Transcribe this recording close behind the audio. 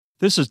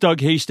This is Doug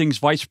Hastings,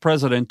 Vice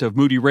President of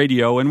Moody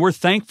Radio, and we're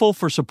thankful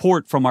for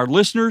support from our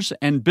listeners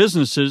and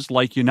businesses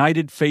like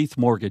United Faith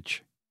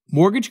Mortgage.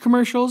 Mortgage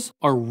commercials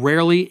are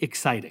rarely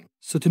exciting.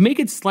 So to make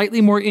it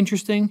slightly more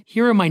interesting,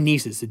 here are my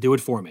nieces to do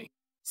it for me.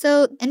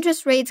 So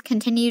interest rates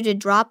continue to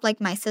drop like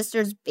my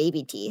sister's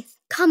baby teeth.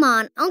 Come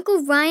on,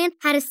 Uncle Ryan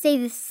had to say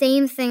the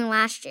same thing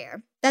last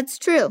year. That's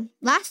true.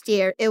 Last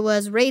year, it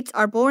was rates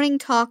are boring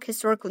talk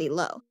historically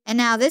low. And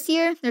now this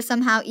year, there's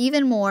somehow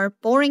even more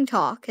boring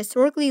talk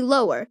historically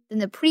lower than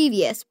the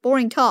previous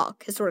boring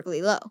talk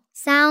historically low.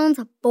 Sounds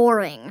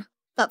boring.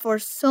 But for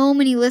so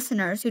many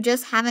listeners who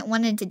just haven't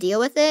wanted to deal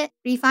with it,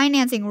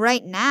 refinancing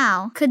right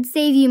now could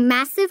save you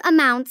massive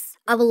amounts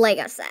of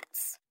Lego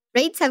sets.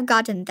 Rates have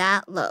gotten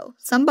that low.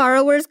 Some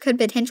borrowers could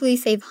potentially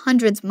save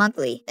hundreds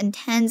monthly and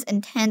tens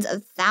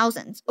of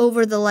thousands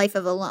over the life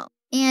of a loan.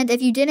 And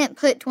if you didn't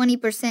put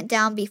 20%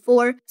 down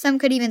before, some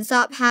could even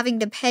stop having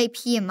to pay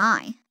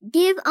PMI.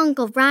 Give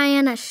Uncle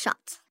Ryan a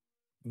shot.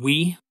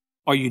 We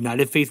are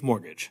United Faith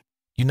Mortgage.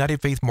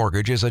 United Faith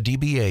Mortgage is a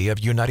DBA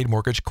of United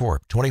Mortgage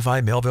Corp.,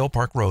 25 Melville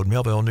Park Road,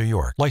 Melville, New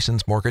York.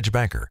 Licensed mortgage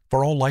banker.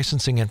 For all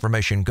licensing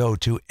information, go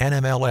to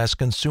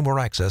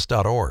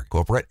nmlsconsumeraccess.org.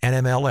 Corporate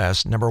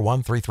NMLS number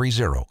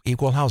 1330.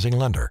 Equal housing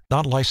lender.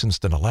 Not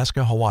licensed in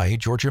Alaska, Hawaii,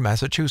 Georgia,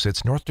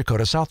 Massachusetts, North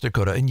Dakota, South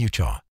Dakota, and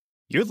Utah.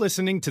 You're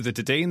listening to the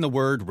Today in the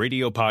Word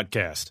radio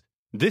podcast.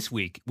 This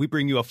week, we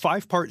bring you a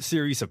 5-part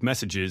series of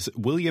messages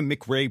William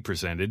McRae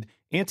presented,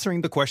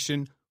 answering the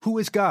question, Who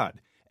is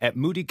God? At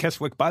Moody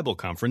Keswick Bible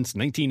Conference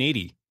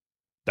 1980.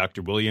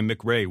 Dr. William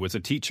McRae was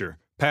a teacher,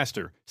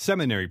 pastor,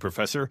 seminary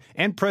professor,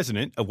 and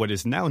president of what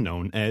is now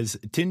known as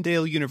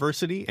Tyndale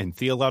University and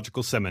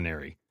Theological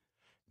Seminary.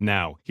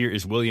 Now, here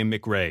is William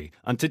McRae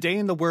on Today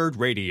in the Word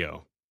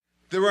radio.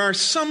 There are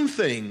some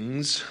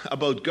things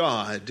about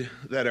God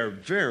that are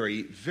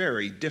very,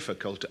 very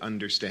difficult to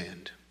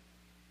understand.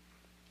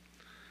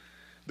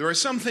 There are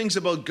some things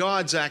about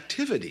God's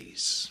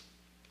activities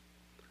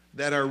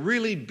that are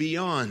really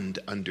beyond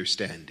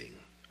understanding,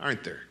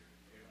 aren't there?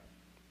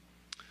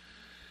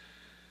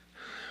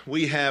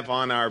 We have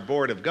on our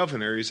Board of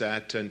Governors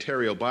at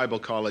Ontario Bible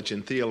College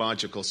and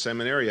Theological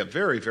Seminary a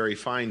very, very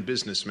fine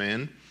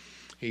businessman.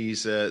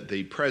 He's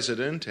the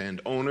president and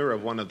owner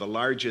of one of the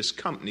largest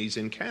companies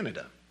in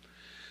Canada.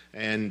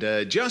 And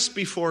just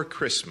before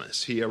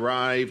Christmas, he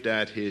arrived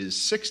at his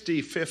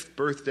 65th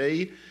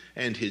birthday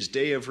and his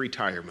day of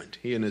retirement.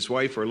 He and his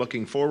wife were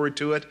looking forward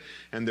to it,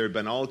 and there had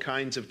been all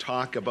kinds of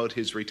talk about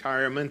his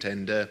retirement.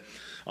 And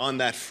on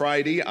that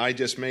Friday, I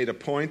just made a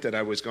point that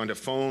I was going to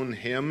phone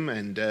him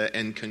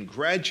and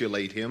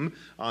congratulate him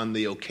on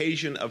the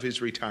occasion of his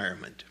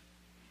retirement.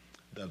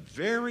 The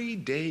very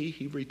day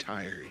he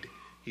retired,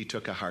 he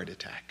took a heart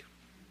attack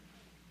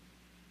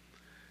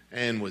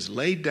and was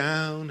laid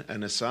down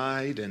and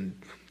aside, and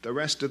the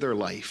rest of their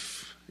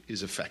life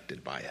is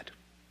affected by it.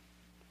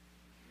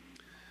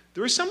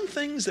 There are some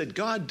things that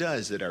God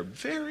does that are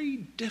very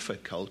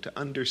difficult to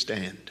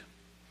understand,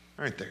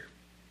 aren't there?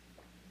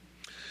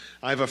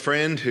 I have a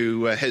friend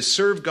who has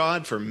served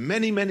God for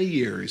many, many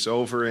years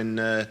over in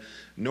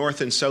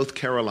North and South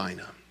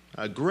Carolina.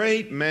 A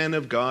great man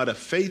of God, a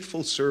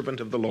faithful servant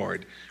of the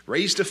Lord.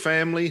 Raised a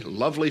family,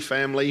 lovely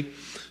family.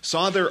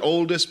 Saw their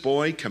oldest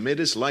boy commit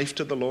his life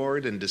to the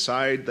Lord and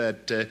decide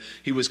that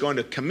he was going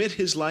to commit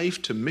his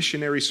life to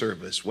missionary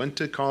service. Went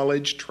to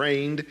college,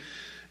 trained,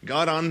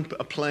 got on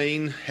a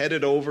plane,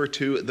 headed over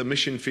to the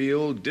mission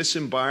field,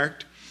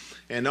 disembarked,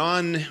 and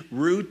en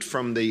route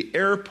from the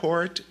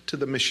airport to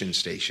the mission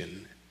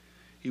station,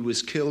 he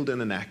was killed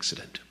in an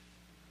accident.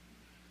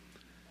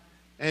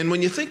 And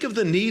when you think of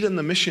the need in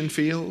the mission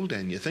field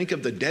and you think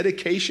of the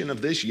dedication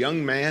of this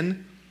young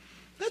man,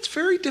 that's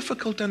very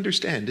difficult to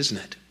understand, isn't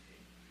it?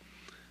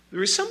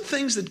 There are some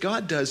things that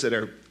God does that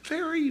are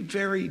very,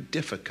 very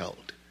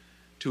difficult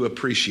to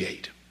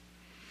appreciate.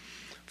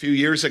 A few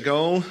years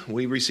ago,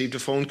 we received a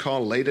phone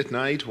call late at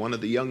night. One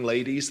of the young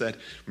ladies that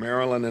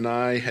Marilyn and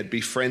I had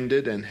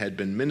befriended and had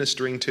been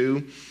ministering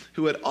to,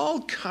 who had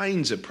all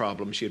kinds of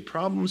problems. She had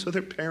problems with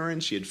her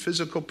parents. She had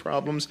physical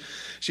problems.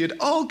 She had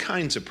all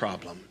kinds of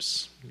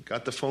problems.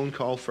 Got the phone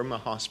call from a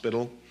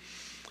hospital.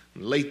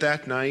 Late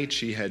that night,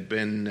 she had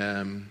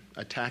been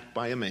attacked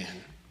by a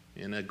man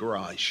in a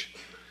garage.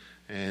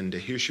 And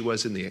here she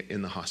was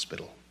in the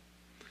hospital.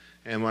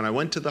 And when I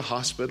went to the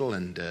hospital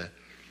and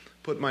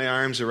put my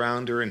arms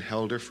around her and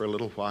held her for a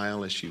little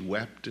while as she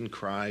wept and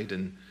cried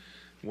and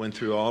went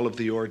through all of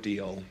the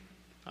ordeal,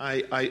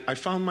 I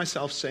found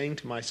myself saying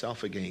to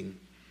myself again,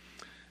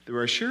 there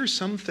are sure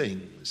some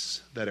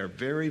things that are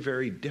very,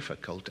 very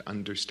difficult to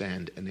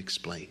understand and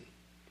explain.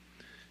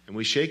 And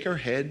we shake our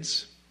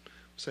heads,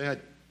 say,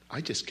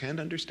 I just can't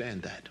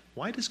understand that.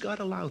 Why does God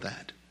allow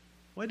that?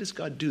 Why does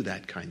God do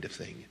that kind of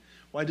thing?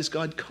 Why does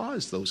God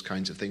cause those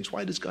kinds of things?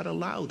 Why does God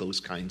allow those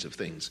kinds of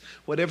things?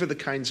 Whatever the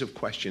kinds of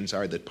questions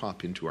are that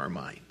pop into our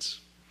minds.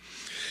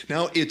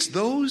 Now, it's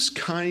those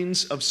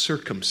kinds of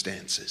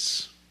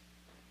circumstances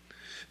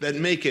that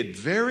make it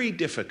very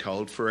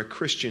difficult for a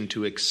Christian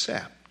to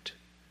accept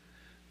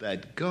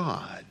that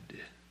God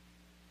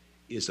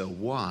is a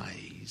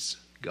wise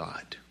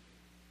God.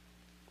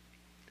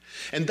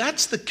 And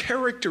that's the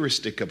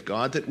characteristic of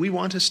God that we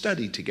want to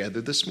study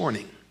together this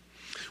morning.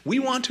 We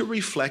want to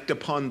reflect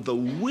upon the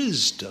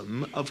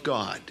wisdom of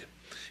God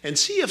and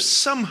see if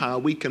somehow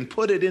we can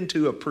put it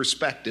into a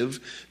perspective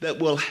that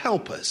will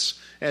help us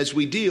as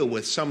we deal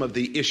with some of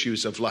the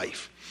issues of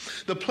life.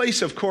 The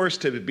place, of course,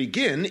 to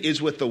begin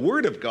is with the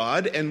Word of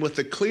God and with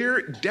the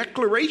clear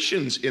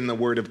declarations in the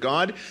Word of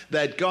God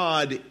that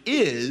God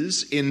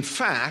is, in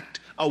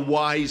fact, a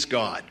wise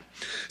God.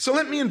 So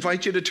let me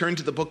invite you to turn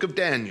to the book of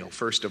Daniel,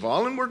 first of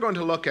all, and we're going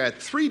to look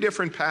at 3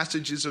 different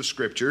passages of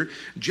Scripture,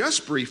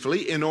 just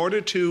briefly, in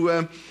order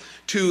to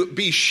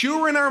be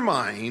sure in our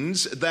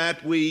minds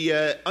that we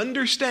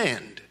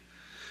understand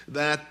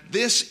that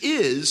this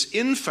is,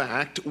 in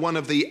fact, one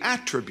of the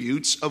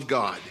attributes of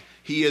God.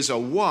 He is a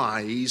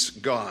wise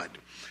God.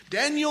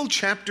 Daniel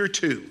chapter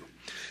 2.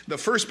 The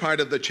first part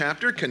of the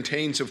chapter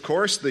contains, of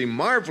course, the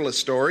marvelous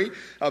story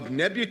of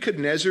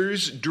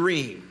Nebuchadnezzar's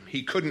dream.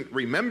 He couldn't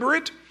remember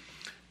it,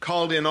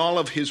 called in all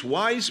of his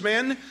wise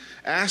men,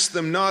 asked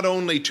them not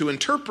only to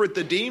interpret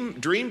the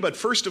dream, but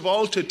first of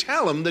all to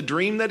tell him the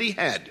dream that he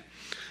had.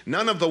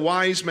 None of the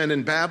wise men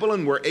in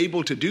Babylon were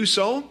able to do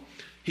so.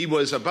 He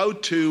was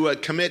about to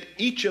commit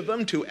each of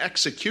them to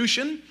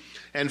execution.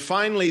 And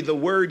finally, the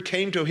word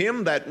came to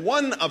him that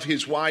one of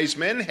his wise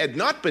men had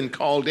not been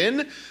called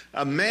in,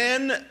 a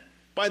man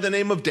by the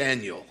name of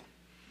Daniel.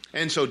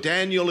 And so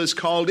Daniel is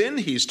called in.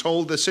 He's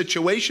told the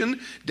situation.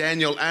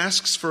 Daniel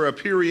asks for a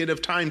period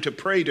of time to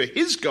pray to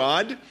his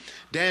God.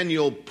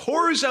 Daniel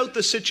pours out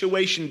the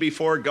situation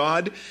before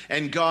God,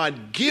 and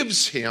God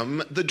gives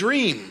him the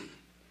dream,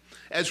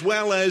 as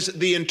well as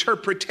the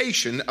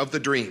interpretation of the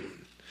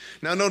dream.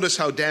 Now notice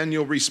how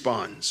Daniel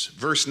responds.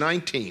 Verse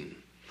 19.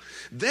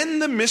 Then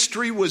the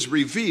mystery was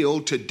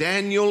revealed to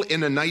Daniel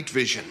in a night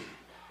vision.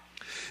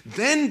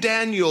 Then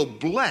Daniel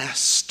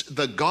blessed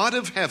the God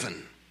of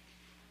heaven.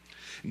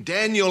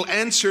 Daniel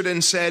answered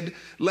and said,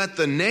 "Let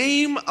the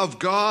name of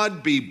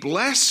God be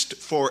blessed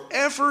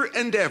forever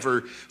and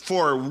ever,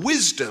 for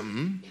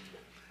wisdom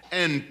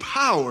and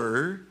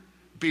power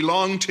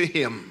belong to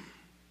him."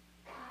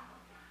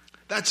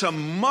 That's a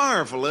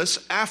marvelous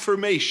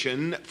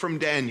affirmation from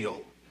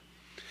Daniel.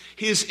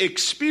 His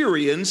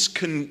experience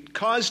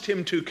caused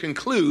him to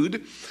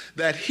conclude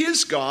that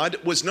his God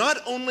was not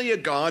only a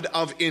God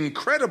of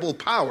incredible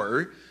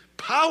power,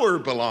 power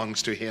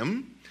belongs to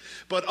him,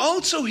 but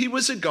also he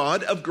was a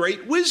God of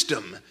great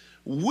wisdom.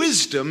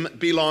 Wisdom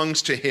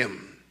belongs to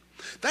him.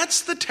 That's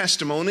the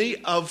testimony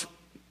of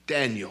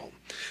Daniel.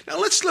 Now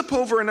let's slip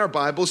over in our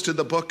Bibles to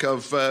the book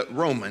of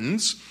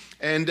Romans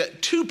and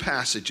 2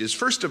 passages.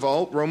 First of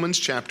all, Romans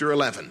chapter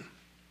 11.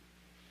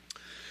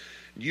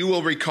 You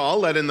will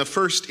recall that in the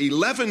first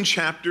 11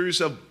 chapters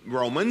of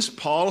Romans,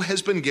 Paul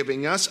has been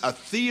giving us a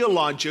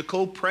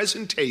theological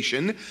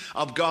presentation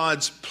of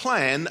God's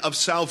plan of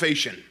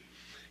salvation.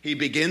 He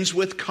begins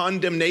with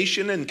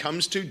condemnation and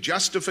comes to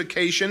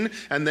justification,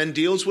 and then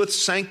deals with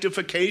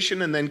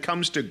sanctification, and then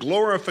comes to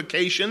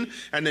glorification,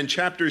 and in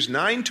chapters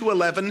 9 to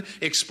 11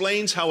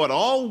 explains how it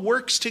all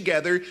works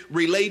together,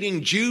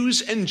 relating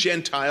Jews and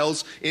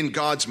Gentiles in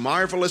God's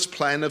marvelous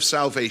plan of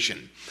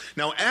salvation.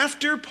 Now,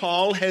 after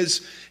Paul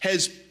has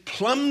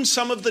plumbed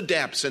some of the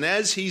depths, and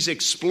as he's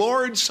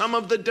explored some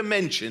of the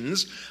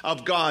dimensions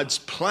of God's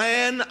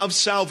plan of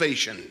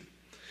salvation,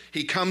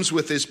 he comes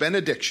with his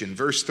benediction,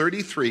 verse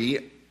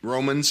 33,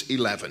 Romans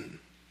 11.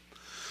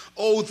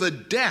 Oh, the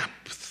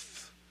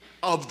depth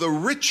of the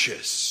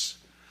riches,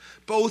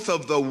 both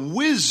of the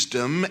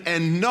wisdom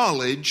and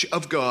knowledge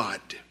of God.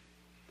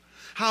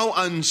 How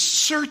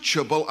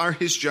unsearchable are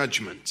his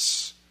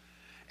judgments,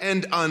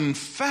 and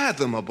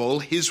unfathomable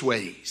his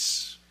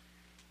ways.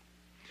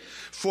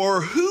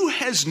 For who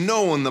has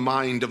known the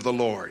mind of the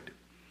Lord?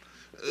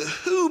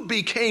 Who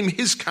became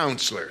his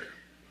counselor?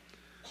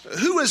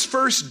 Who has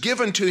first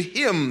given to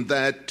him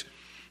that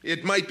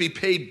it might be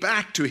paid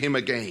back to him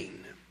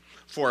again?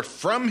 For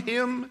from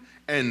him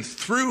and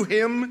through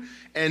him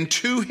and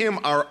to him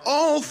are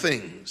all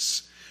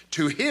things.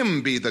 To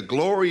him be the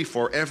glory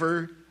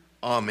forever.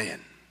 Amen.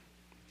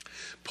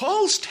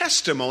 Paul's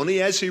testimony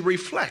as he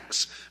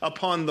reflects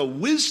upon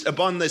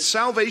the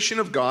salvation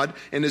of God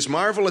and his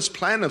marvelous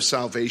plan of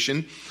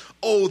salvation,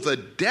 oh, the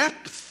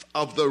depth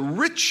of the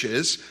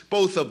riches,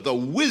 both of the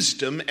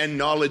wisdom and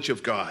knowledge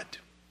of God.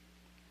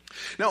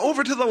 Now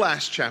over to the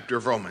last chapter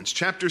of Romans,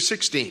 chapter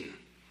 16.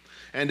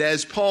 And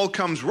as Paul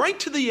comes right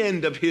to the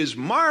end of his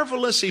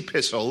marvelous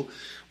epistle,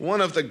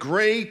 one of the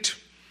great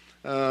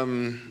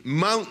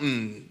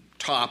mountaintop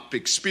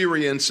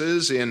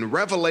experiences in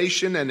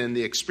Revelation and in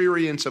the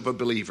experience of a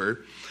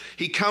believer,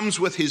 he comes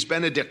with his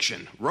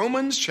benediction.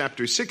 Romans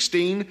chapter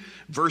 16,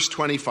 verse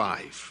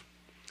 25.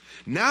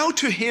 Now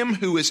to him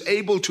who is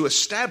able to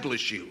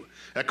establish you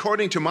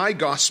according to my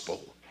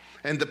gospel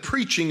and the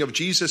preaching of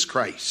Jesus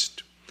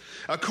Christ,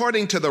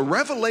 according to the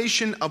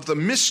revelation of the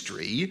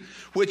mystery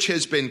which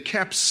has been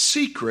kept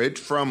secret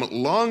from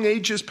long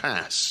ages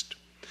past,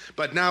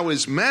 but now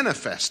is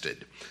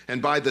manifested,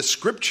 and by the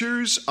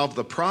scriptures of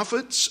the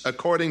prophets,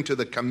 according to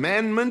the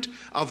commandment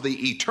of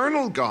the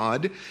eternal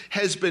God,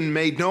 has been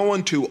made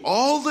known to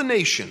all the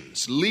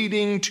nations,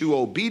 leading to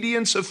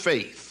obedience of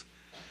faith,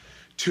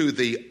 to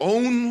the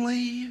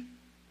only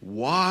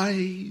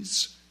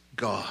wise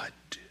God.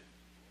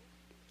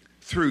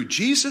 Through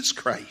Jesus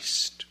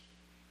Christ,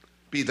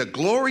 be the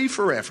glory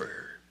forever.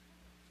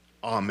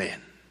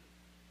 Amen.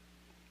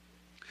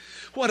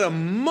 What a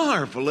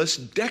marvelous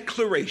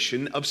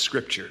declaration of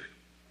Scripture.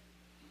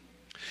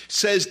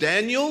 Says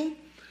Daniel,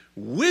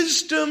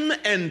 wisdom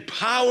and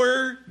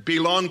power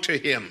belong to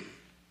him.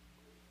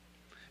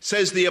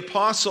 Says the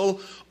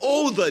apostle,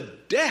 oh, the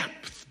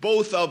depth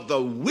both of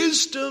the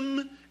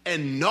wisdom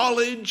and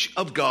knowledge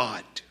of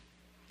God.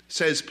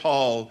 Says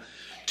Paul,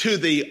 to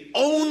the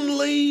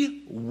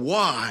only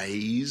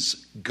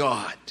wise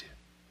God.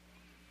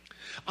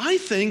 I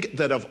think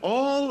that of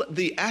all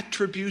the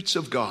attributes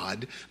of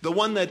God, the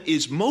one that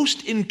is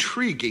most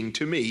intriguing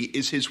to me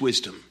is his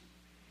wisdom.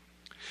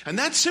 And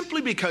that's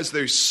simply because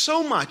there's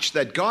so much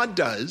that God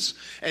does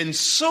and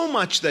so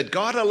much that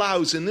God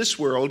allows in this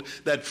world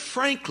that,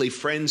 frankly,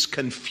 friends,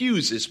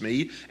 confuses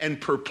me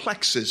and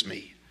perplexes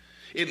me.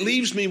 It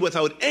leaves me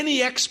without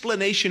any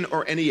explanation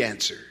or any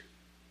answer.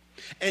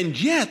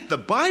 And yet the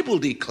Bible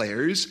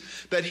declares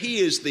that he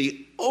is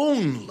the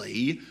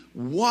only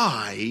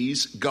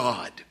wise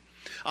God.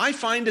 I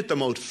find it the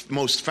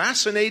most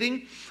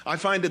fascinating. I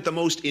find it the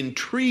most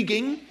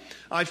intriguing.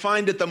 I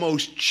find it the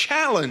most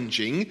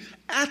challenging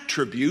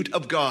attribute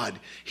of God.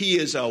 He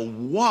is a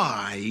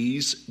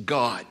wise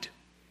God.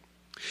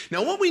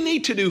 Now, what we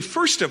need to do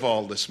first of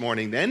all this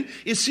morning then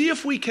is see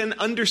if we can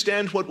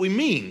understand what we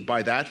mean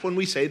by that when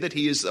we say that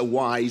he is a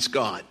wise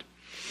God.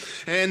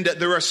 And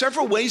there are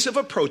several ways of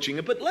approaching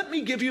it, but let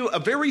me give you a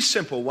very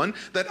simple one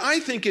that I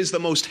think is the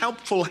most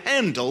helpful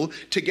handle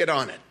to get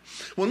on it.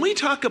 When we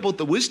talk about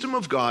the wisdom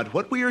of God,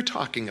 what we are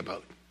talking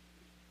about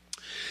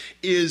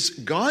is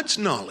God's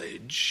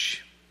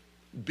knowledge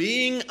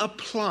being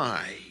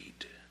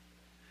applied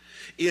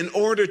in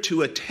order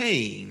to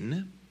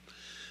attain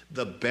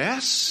the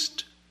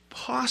best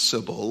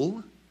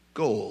possible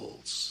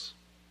goals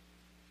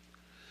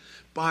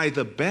by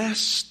the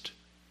best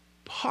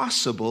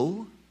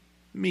possible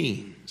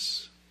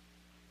means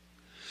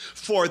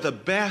for the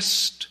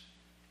best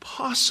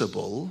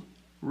possible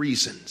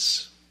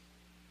reasons.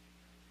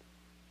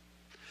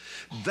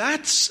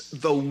 That's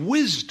the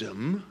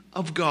wisdom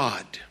of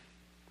God.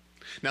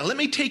 Now, let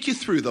me take you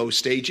through those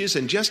stages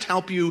and just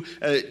help you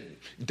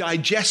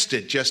digest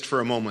it just for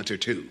a moment or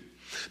two.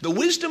 The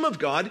wisdom of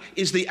God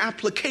is the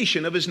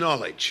application of his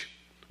knowledge.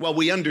 Well,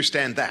 we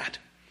understand that.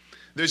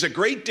 There's a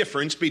great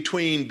difference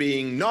between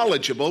being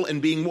knowledgeable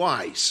and being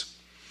wise.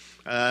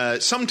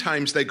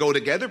 Sometimes they go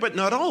together, but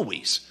not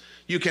always.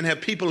 You can have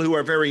people who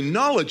are very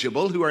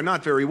knowledgeable who are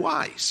not very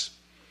wise.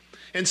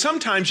 And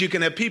sometimes you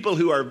can have people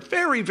who are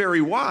very,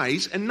 very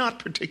wise and not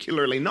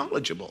particularly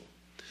knowledgeable.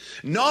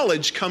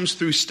 Knowledge comes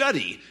through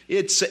study.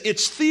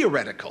 It's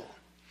theoretical.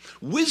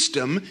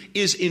 Wisdom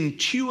is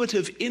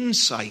intuitive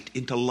insight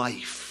into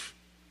life.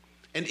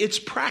 And it's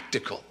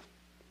practical.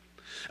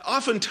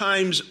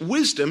 Oftentimes,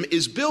 wisdom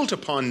is built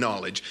upon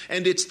knowledge,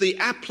 and it's the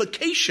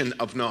application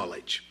of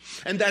knowledge.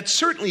 And that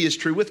certainly is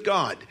true with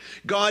God.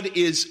 God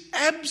is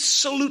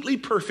absolutely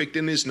perfect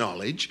in his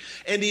knowledge,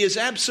 and he is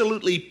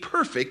absolutely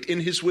perfect in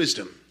his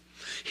wisdom.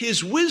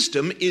 His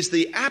wisdom is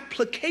the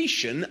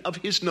application of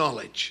his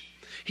knowledge.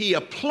 He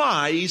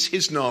applies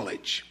his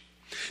knowledge.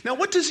 Now,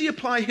 what does he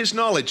apply his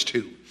knowledge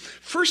to?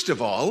 First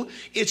of all,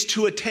 it's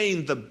to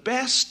attain the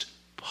best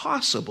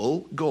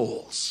possible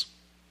goals.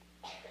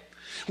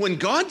 When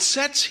God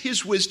sets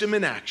his wisdom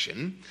in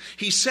action,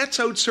 he sets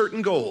out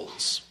certain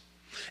goals.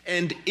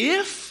 And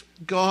if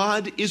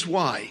God is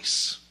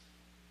wise,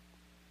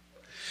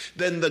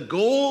 then the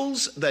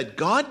goals that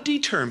God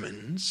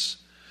determines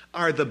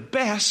are the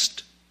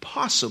best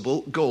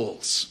possible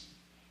goals.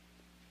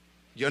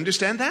 You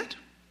understand that?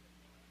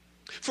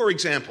 For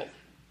example,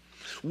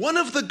 one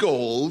of the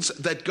goals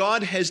that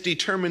God has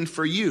determined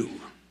for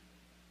you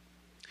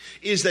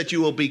is that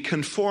you will be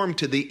conformed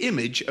to the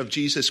image of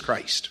Jesus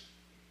Christ.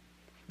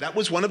 That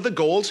was one of the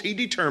goals he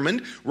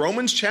determined.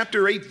 Romans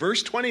chapter 8,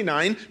 verse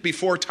 29,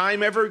 before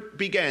time ever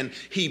began,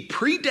 he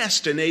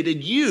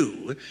predestinated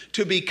you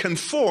to be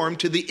conformed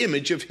to the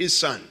image of his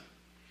Son.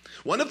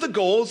 One of the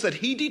goals that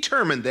he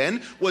determined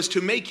then was to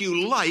make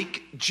you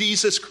like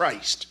Jesus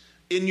Christ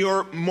in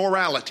your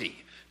morality,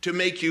 to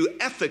make you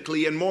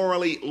ethically and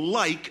morally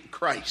like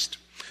Christ.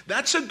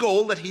 That's a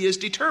goal that he has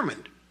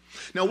determined.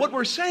 Now, what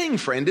we're saying,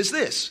 friend, is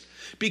this.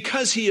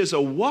 Because he is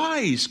a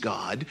wise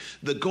God,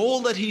 the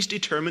goal that he's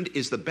determined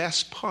is the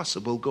best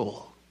possible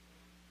goal.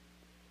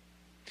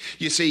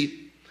 You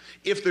see,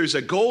 if there's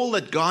a goal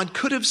that God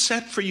could have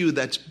set for you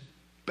that's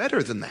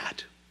better than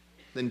that,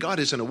 then God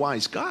isn't a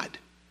wise God.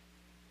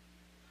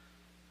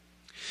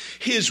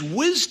 His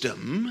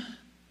wisdom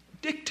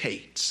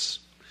dictates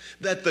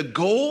that the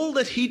goal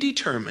that he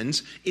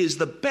determines is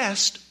the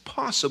best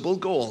possible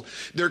goal.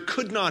 There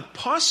could not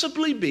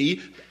possibly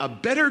be a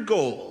better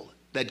goal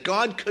that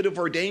God could have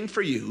ordained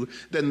for you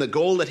than the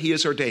goal that he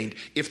has ordained.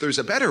 If there's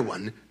a better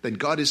one, then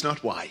God is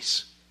not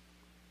wise.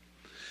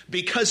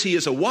 Because he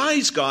is a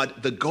wise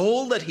God, the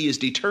goal that he has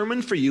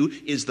determined for you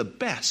is the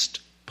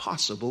best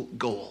possible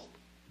goal.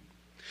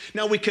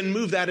 Now, we can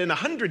move that in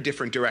 100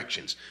 different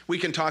directions. We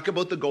can talk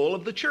about the goal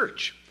of the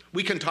church.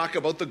 We can talk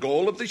about the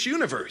goal of this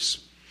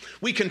universe.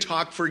 We can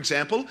talk, for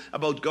example,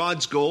 about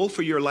God's goal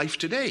for your life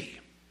today,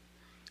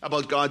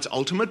 about God's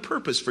ultimate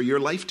purpose for your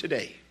life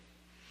today.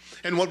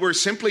 And what we're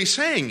simply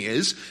saying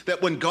is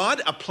that when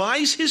God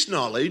applies his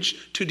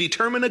knowledge to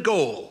determine a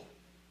goal,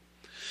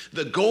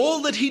 the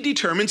goal that he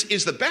determines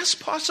is the best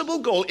possible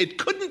goal. It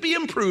couldn't be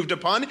improved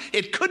upon.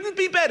 It couldn't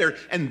be better.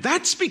 And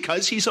that's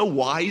because he's a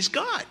wise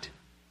God.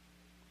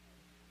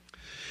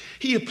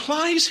 He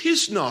applies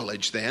his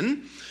knowledge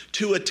then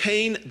to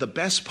attain the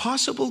best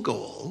possible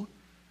goal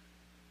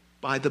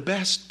by the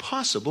best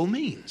possible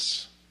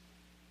means.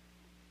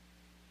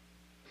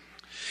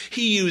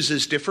 He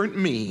uses different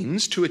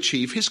means to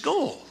achieve his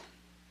goal.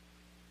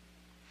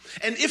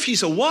 And if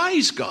he's a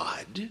wise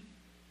God,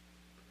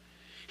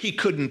 he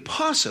couldn't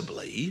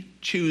possibly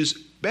choose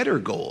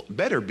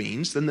better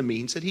means than the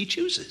means that he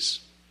chooses.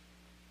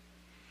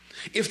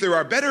 If there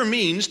are better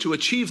means to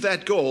achieve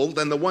that goal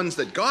than the ones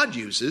that God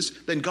uses,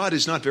 then God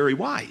is not very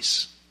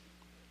wise.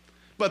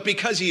 But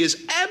because he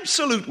is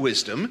absolute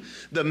wisdom,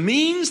 the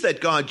means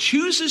that God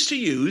chooses to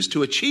use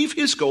to achieve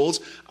his goals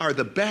are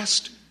the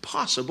best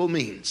possible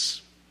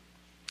means.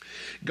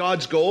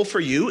 God's goal for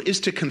you is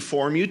to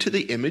conform you to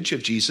the image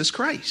of Jesus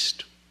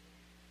Christ.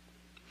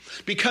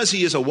 Because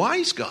he is a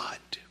wise God,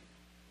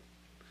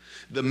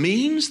 the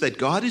means that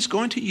God is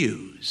going to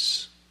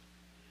use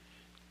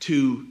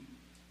to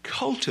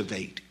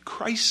cultivate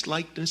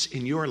Christ-likeness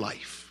in your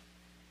life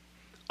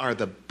are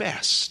the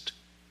best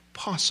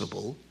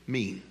possible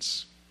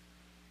means.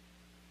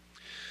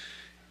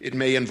 It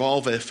may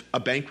involve a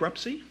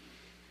bankruptcy.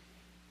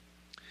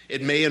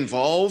 It may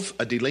involve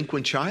a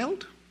delinquent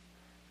child.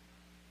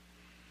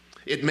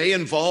 It may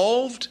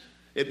involve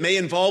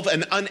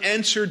an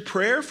unanswered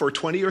prayer for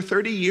 20 or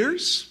 30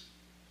 years.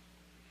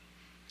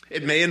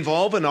 It may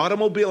involve an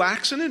automobile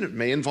accident. It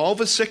may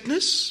involve a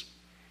sickness.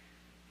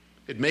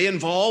 It may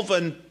involve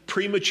a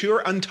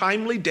premature,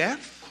 untimely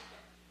death.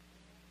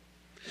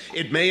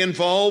 It may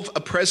involve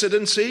a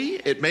presidency.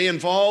 It may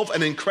involve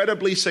an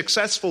incredibly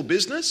successful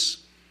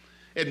business.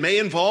 It may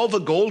involve a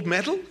gold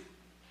medal.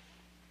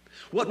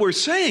 What we're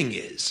saying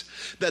is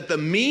that the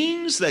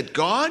means that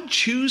God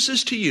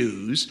chooses to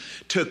use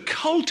to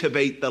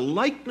cultivate the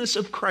likeness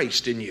of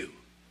Christ in you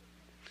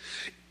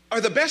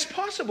are the best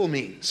possible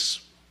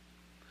means.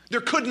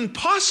 There couldn't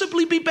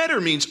possibly be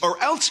better means,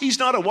 or else he's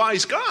not a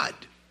wise God.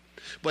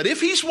 But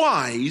if he's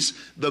wise,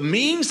 the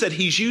means that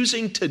he's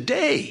using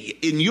today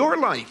in your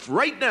life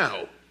right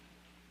now,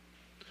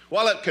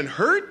 while it can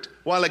hurt,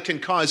 while it can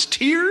cause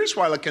tears,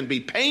 while it can be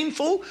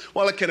painful,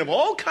 while it can have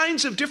all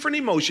kinds of different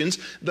emotions,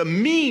 the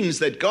means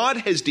that God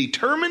has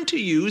determined to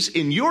use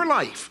in your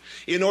life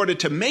in order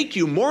to make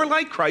you more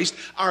like Christ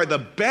are the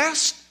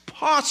best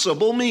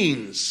possible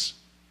means,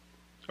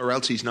 or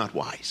else he's not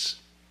wise.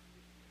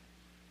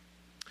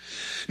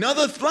 Now,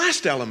 the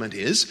last element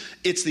is,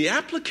 it's the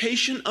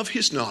application of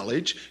his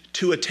knowledge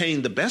to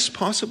attain the best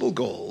possible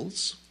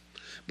goals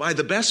by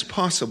the best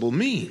possible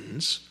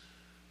means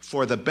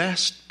for the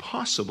best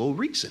possible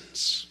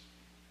reasons.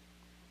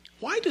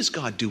 Why does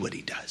God do what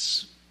he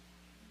does?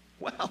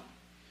 Well,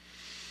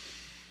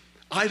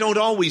 I don't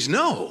always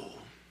know.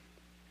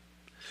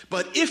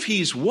 But if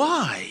he's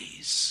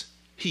wise,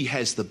 he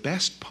has the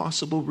best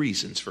possible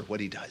reasons for what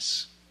he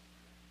does.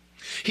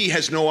 He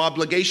has no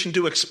obligation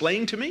to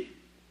explain to me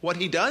what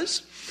he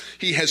does.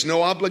 He has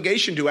no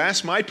obligation to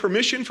ask my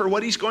permission for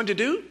what he's going to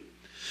do.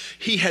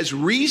 He has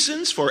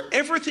reasons for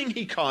everything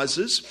he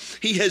causes.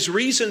 He has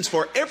reasons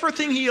for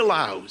everything he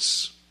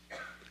allows.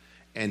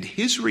 And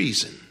his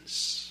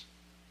reasons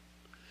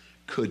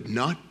could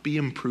not be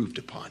improved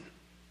upon,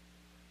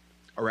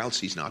 or else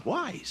he's not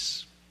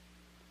wise.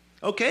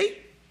 Okay?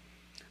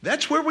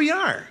 That's where we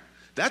are.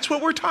 That's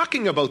what we're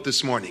talking about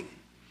this morning.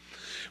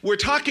 We're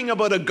talking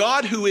about a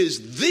God who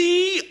is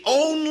the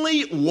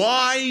only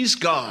wise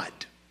God,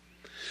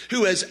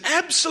 who has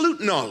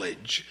absolute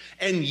knowledge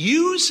and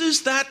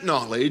uses that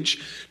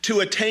knowledge to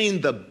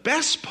attain the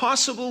best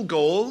possible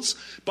goals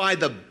by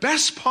the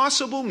best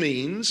possible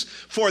means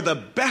for the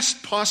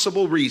best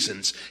possible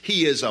reasons.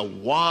 He is a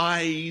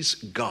wise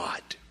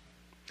God.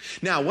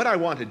 Now, what I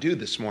want to do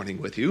this morning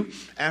with you,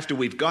 after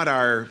we've got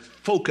our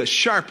focus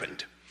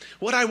sharpened,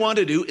 what I want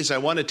to do is I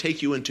want to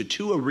take you into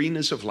two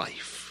arenas of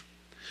life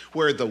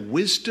where the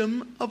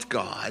wisdom of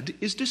God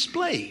is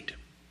displayed.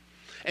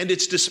 And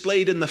it's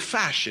displayed in the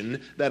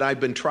fashion that I've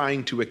been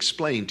trying to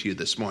explain to you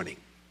this morning.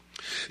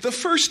 The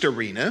first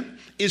arena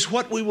is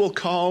what we will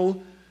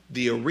call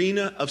the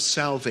arena of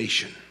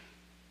salvation.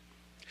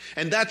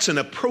 And that's an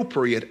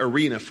appropriate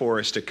arena for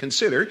us to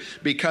consider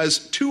because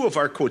two of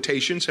our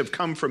quotations have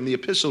come from the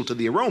Epistle to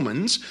the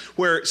Romans,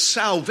 where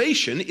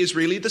salvation is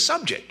really the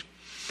subject.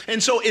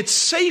 And so it's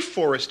safe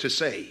for us to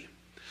say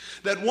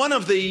that one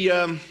of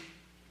the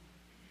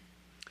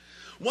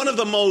One of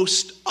the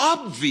most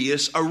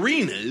obvious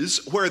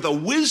arenas where the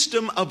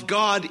wisdom of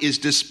God is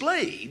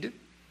displayed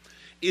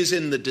is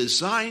in the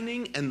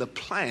designing and the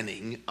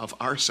planning of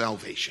our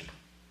salvation.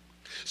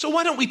 So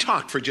why don't we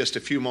talk for just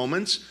a few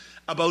moments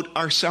about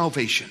our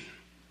salvation?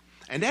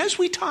 And as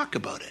we talk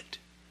about it,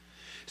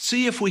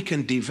 see if we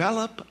can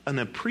develop an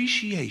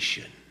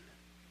appreciation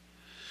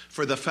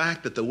for the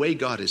fact that the way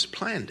God has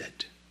planned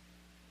it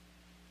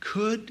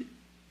could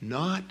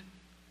not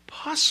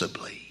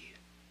possibly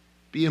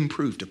be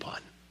improved upon,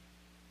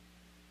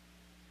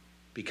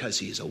 because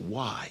he is a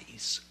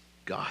wise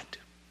God.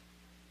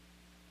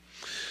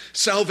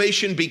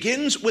 Salvation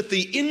begins with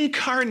the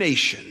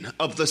incarnation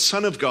of the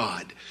Son of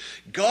God.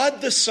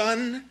 God the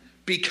Son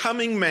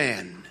becoming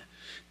man,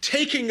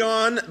 taking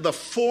on the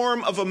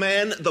form of a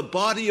man, the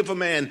body of a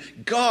man.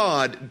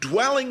 God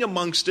dwelling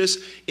amongst us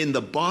in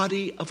the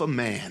body of a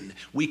man.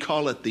 We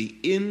call it the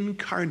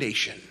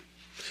incarnation.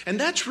 And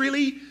that's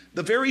really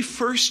the very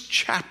first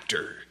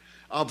chapter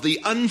of the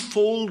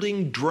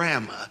unfolding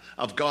drama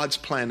of God's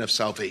plan of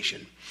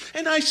salvation.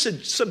 And I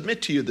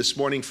submit to you this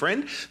morning,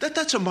 friend, that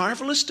that's a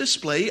marvelous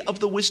display of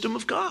the wisdom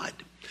of God.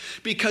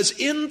 Because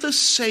in the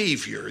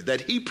Savior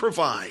that he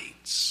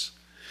provides,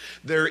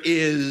 there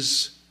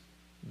is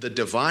the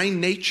divine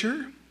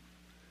nature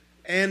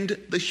and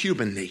the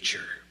human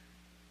nature.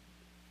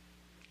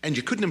 And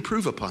you couldn't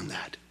improve upon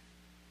that.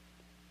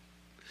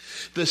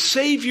 The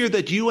Savior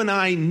that you and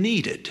I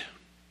needed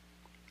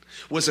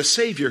was a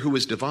Savior who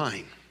was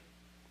divine.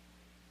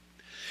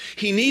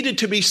 He needed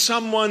to be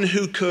someone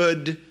who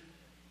could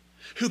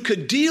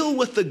deal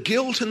with the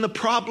guilt and the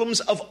problems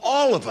of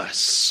all of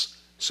us.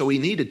 So he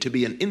needed to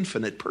be an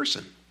infinite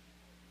person.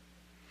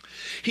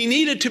 He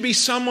needed to be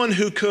someone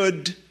who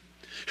could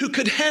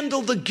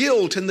handle the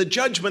guilt and the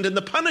judgment and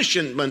the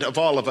punishment of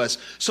all of us.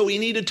 So he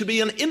needed to be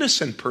an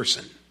innocent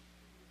person.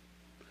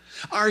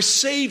 Our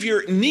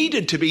Savior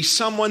needed to be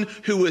someone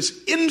who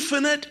was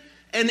infinite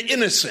and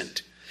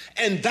innocent.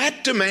 And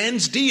that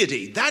demands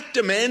deity. That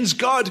demands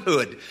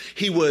godhood.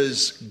 He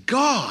was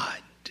God.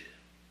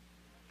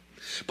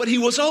 But he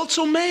was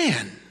also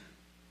man.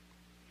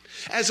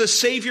 As a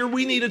Savior,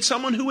 we needed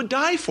someone who would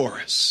die for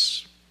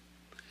us.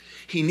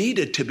 He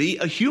needed to be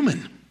a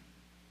human.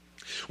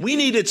 We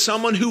needed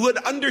someone who would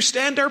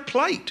understand our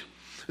plight.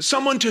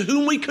 Someone to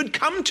whom we could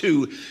come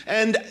to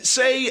and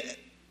say,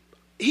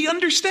 he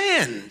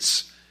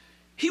understands.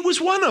 He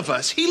was one of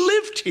us. He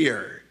lived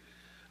here.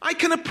 I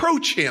can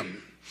approach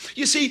him.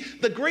 You see,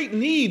 the great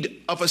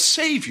need of a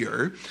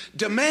Savior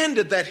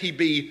demanded that he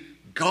be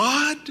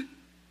God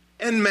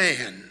and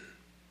man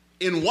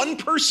in one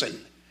person.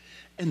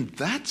 And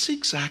that's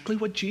exactly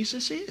what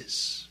Jesus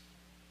is.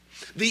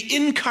 The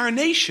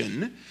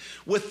incarnation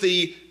with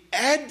the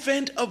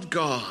advent of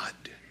God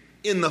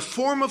in the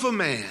form of a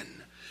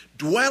man,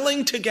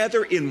 dwelling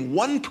together in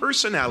one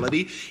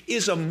personality,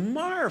 is a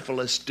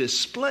marvelous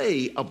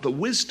display of the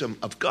wisdom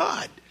of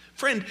God.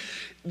 Friend,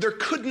 there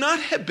could not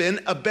have been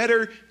a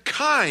better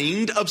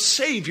kind of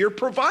Savior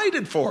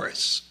provided for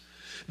us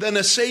than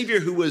a Savior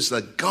who was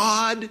the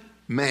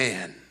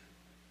God-man.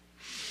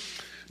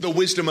 The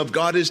wisdom of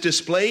God is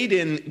displayed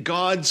in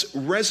God's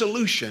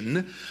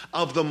resolution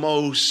of the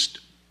most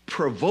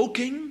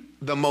provoking,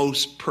 the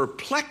most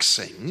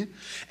perplexing,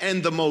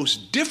 and the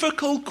most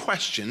difficult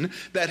question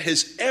that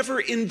has ever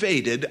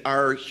invaded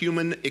our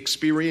human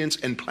experience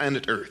and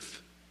planet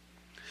Earth.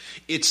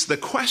 It's the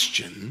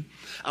question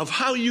of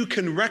how you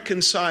can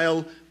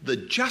reconcile the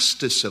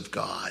justice of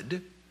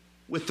God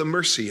with the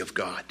mercy of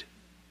God.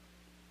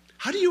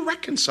 How do you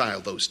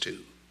reconcile those two?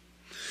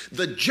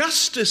 The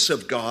justice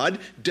of God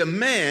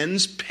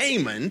demands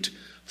payment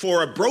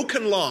for a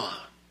broken law.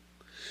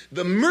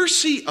 The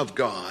mercy of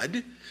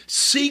God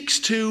seeks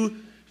to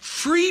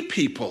free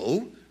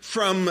people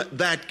from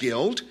that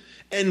guilt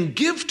and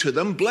give to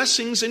them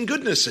blessings and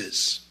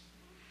goodnesses.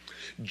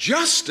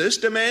 Justice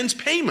demands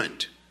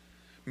payment.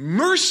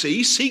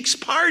 Mercy seeks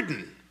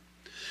pardon.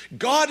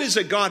 God is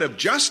a God of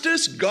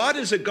justice. God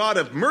is a God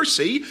of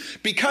mercy.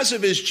 Because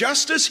of his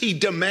justice, he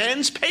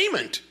demands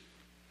payment.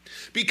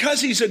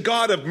 Because he's a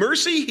God of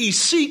mercy, he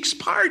seeks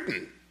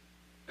pardon.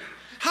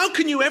 How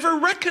can you ever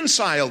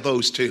reconcile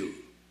those two?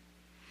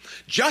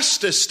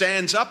 Justice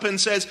stands up and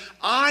says,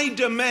 I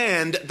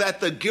demand that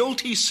the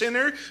guilty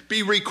sinner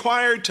be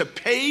required to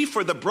pay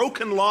for the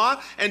broken law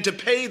and to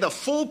pay the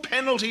full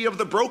penalty of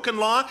the broken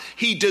law.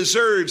 He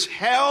deserves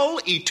hell,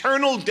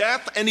 eternal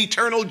death, and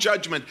eternal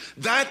judgment.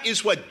 That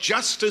is what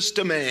justice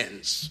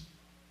demands.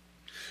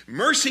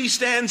 Mercy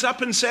stands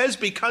up and says,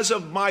 because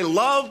of my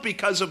love,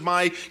 because of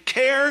my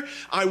care,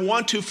 I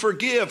want to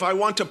forgive, I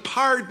want to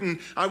pardon,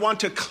 I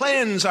want to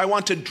cleanse, I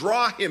want to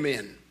draw him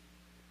in.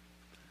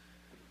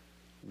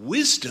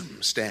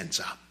 Wisdom stands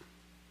up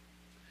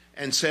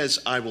and says,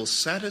 I will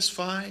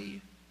satisfy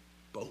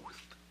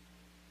both.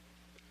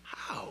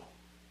 How?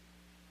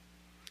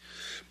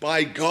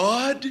 By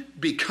God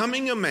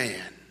becoming a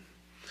man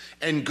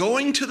and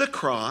going to the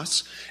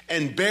cross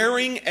and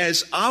bearing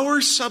as our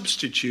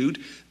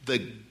substitute the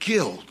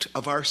guilt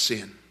of our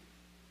sin.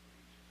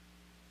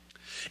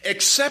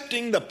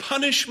 Accepting the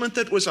punishment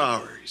that was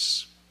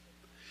ours.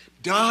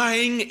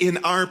 dying in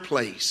our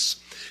place,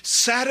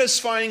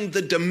 satisfying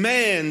the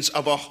demands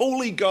of a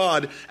holy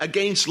God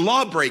against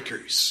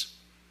lawbreakers.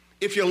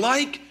 If you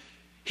like,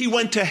 he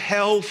went to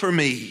hell for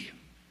me.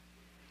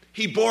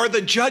 He bore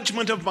the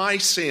judgment of my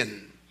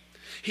sin.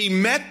 He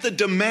met the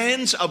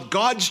demands of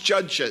God's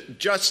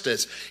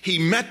justice. He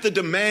met the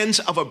demands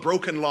of a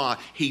broken law.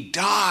 He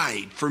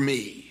died for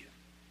me.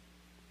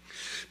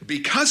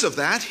 Because of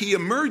that, he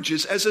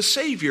emerges as a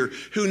Savior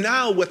who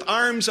now, with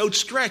arms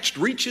outstretched,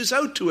 reaches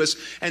out to us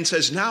and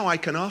says, now I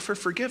can offer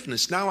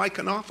forgiveness. Now I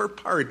can offer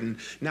pardon.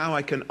 Now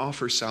I can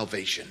offer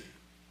salvation.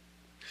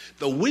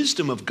 The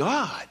wisdom of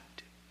God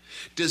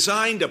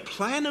designed a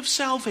plan of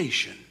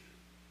salvation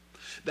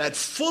that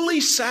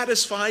fully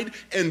satisfied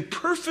and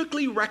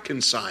perfectly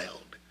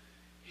reconciled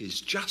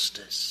his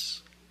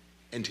justice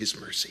and his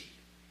mercy.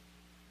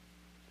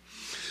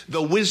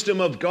 The wisdom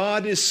of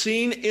God is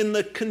seen in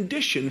the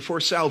condition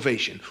for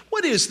salvation.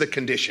 What is the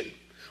condition?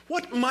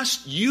 What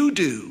must you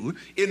do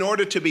in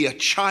order to be a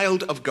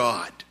child of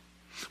God?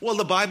 Well,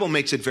 the Bible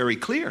makes it very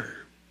clear.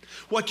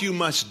 What you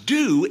must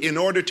do in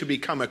order to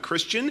become a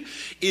Christian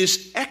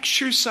is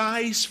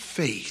exercise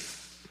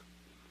faith.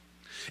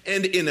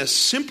 And in a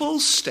simple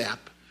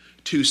step,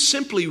 to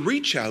simply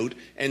reach out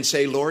and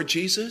say, Lord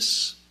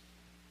Jesus,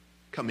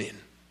 come in.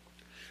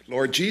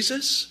 Lord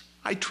Jesus,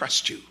 I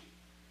trust you.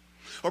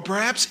 Or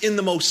perhaps in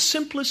the most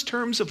simplest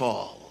terms of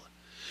all,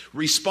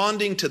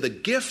 responding to the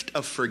gift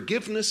of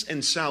forgiveness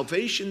and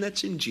salvation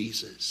that's in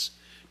Jesus,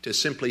 to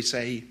simply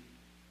say,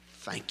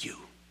 thank you.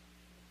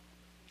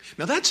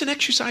 Now that's an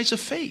exercise of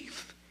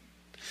faith.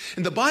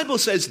 And the Bible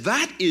says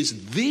that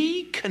is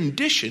the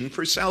condition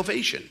for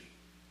salvation.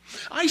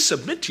 I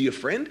submit to you,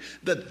 friend,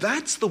 that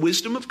that's the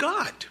wisdom of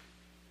God.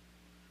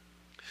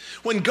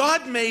 When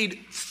God made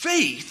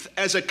faith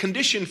as a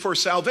condition for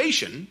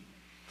salvation,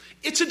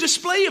 it's a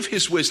display of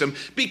his wisdom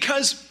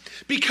because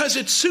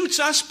it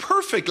suits us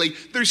perfectly.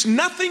 There's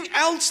nothing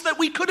else that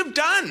we could have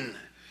done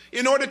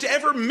in order to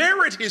ever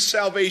merit his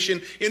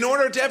salvation, in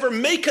order to ever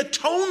make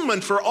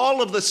atonement for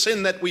all of the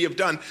sin that we have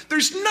done.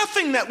 There's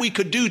nothing that we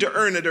could do to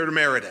earn it or to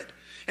merit it.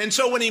 And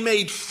so when he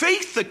made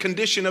faith the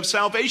condition of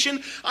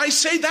salvation, I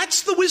say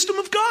that's the wisdom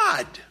of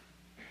God.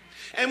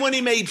 And when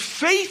he made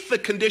faith the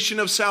condition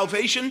of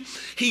salvation,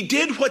 he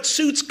did what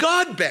suits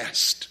God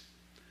best.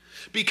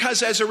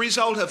 Because as a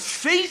result of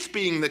faith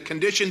being the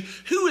condition,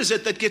 who is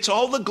it that gets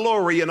all the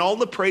glory and all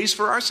the praise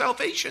for our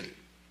salvation?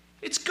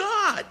 It's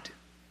God.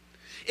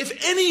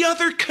 If any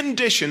other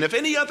condition, if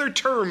any other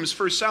terms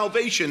for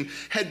salvation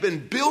had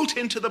been built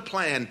into the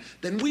plan,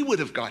 then we would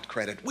have got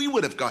credit. We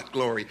would have got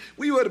glory.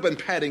 We would have been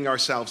patting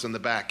ourselves on the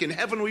back. In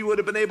heaven, we would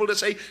have been able to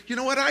say, you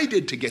know what I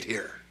did to get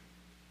here?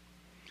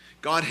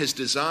 God has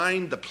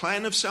designed the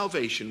plan of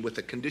salvation with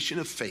a condition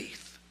of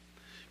faith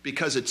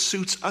because it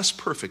suits us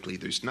perfectly.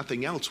 There's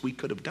nothing else we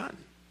could have done.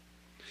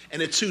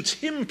 And it suits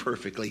him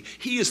perfectly.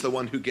 He is the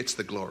one who gets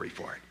the glory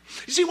for it.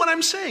 You see, what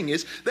I'm saying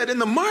is that in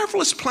the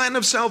marvelous plan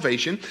of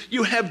salvation,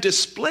 you have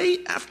display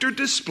after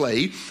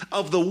display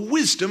of the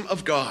wisdom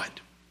of God.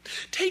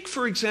 Take,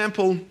 for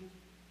example,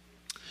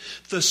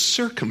 the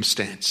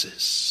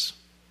circumstances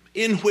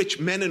in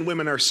which men and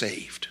women are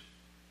saved.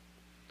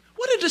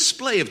 What a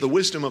display of the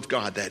wisdom of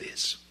God that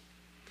is.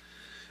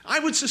 I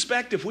would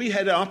suspect if we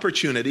had an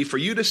opportunity for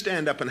you to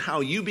stand up and how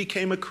you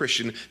became a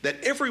Christian,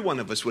 that every one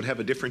of us would have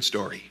a different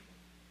story.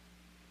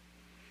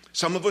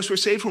 Some of us were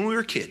saved when we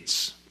were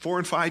kids, 4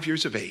 and 5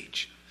 years of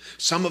age.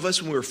 Some of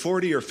us when we were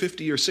 40 or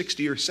 50 or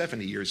 60 or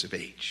 70 years of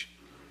age.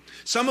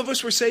 Some of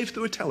us were saved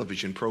through a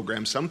television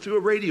program, some through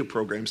a radio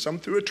program, some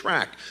through a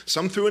tract,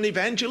 some through an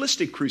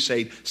evangelistic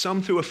crusade,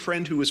 some through a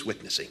friend who was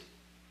witnessing.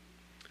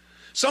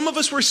 Some of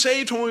us were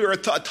saved when we were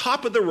at the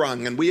top of the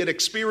rung and we had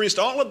experienced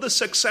all of the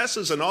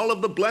successes and all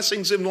of the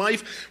blessings in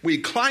life. We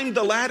climbed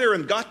the ladder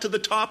and got to the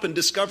top and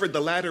discovered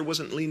the ladder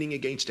wasn't leaning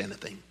against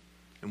anything,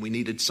 and we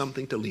needed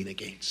something to lean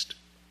against.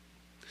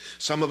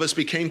 Some of us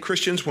became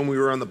Christians when we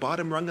were on the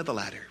bottom rung of the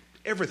ladder.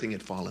 Everything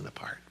had fallen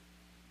apart.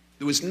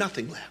 There was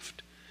nothing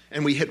left.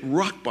 And we hit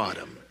rock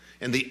bottom.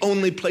 And the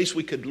only place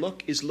we could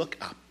look is look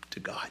up to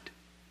God.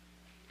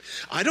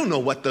 I don't know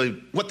what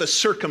the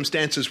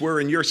circumstances were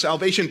in your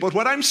salvation, but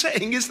what I'm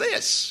saying is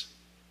this.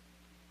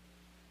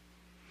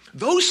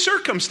 Those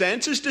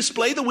circumstances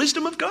display the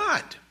wisdom of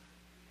God.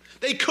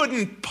 They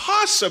couldn't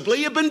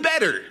possibly have been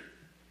better.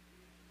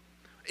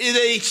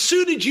 They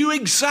suited you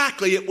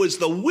exactly. It was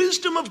the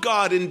wisdom of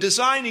God in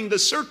designing the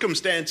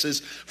circumstances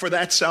for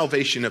that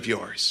salvation of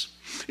yours.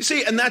 You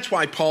see, and that's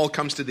why Paul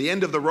comes to the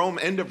end of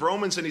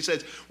Romans and he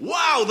says,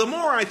 wow, the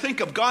more I think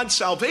of God's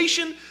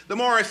salvation, the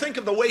more I think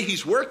of the way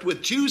he's worked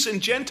with Jews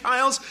and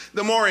Gentiles,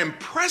 the more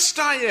impressed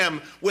I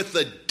am with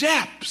the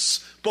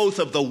depths both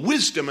of the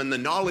wisdom and the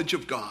knowledge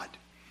of God.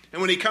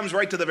 And when he comes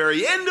right to the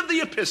very end of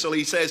the epistle,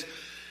 he says,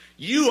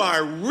 you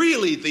are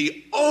really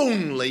the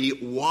only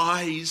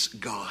wise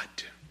God.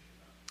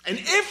 And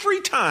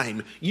every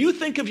time you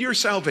think of your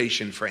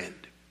salvation, friend,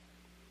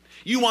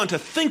 you want to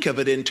think of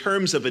it in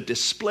terms of a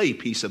display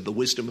piece of the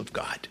wisdom of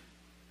God.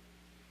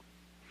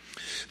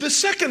 The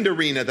second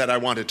arena that I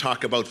want to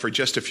talk about for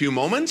just a few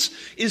moments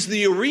is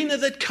the arena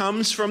that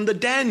comes from the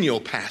Daniel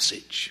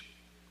passage.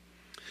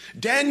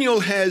 Daniel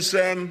has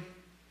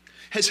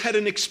had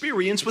an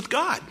experience with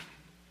God.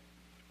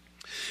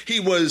 He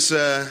was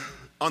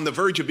on the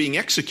verge of being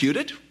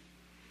executed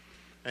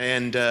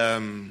and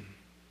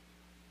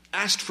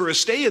asked for a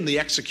stay in the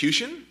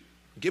execution.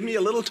 Give me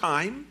a little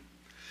time.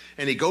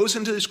 And he goes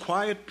into his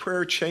quiet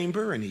prayer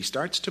chamber and he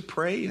starts to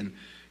pray, and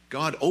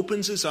God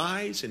opens his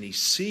eyes and he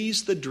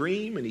sees the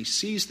dream and he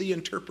sees the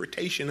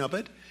interpretation of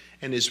it,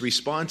 and his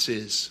response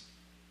is,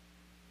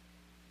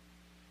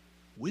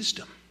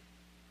 wisdom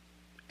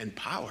and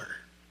power,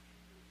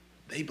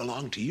 they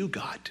belong to you,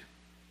 God.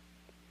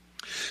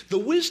 The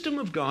wisdom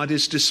of God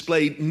is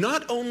displayed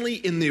not only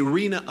in the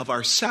arena of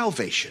our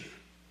salvation,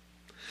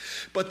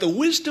 but the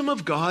wisdom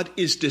of God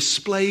is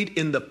displayed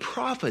in the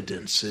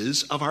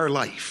providences of our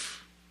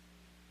life,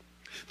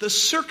 the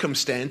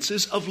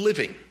circumstances of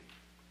living,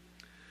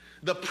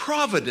 the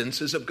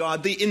providences of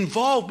God, the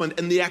involvement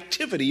and the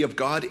activity of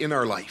God in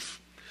our life.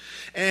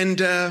 And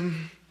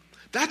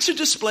that's a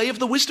display of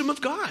the wisdom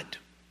of God.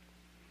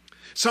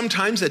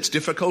 Sometimes that's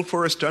difficult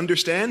for us to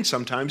understand.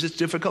 Sometimes it's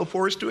difficult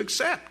for us to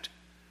accept.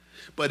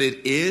 But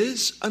it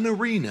is an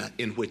arena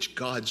in which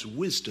God's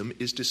wisdom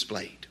is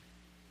displayed.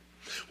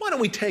 Why don't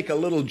we take a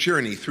little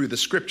journey through the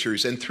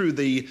scriptures and through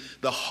the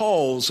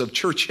halls of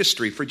church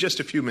history for just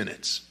a few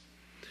minutes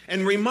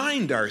and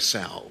remind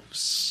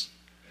ourselves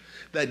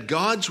that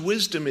God's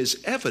wisdom is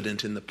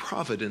evident in the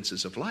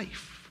providences of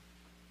life.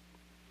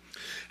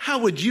 How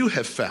would you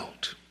have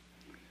felt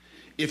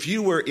if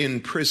you were in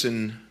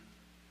prison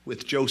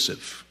with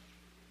Joseph?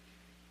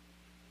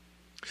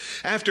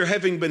 After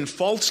having been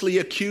falsely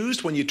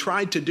accused when you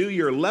tried to do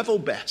your level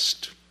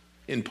best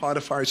in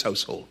Potiphar's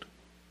household.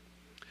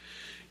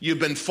 You've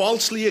been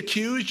falsely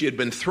accused, you'd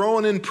been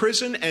thrown in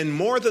prison, and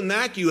more than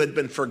that, you had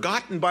been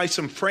forgotten by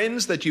some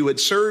friends that you had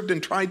served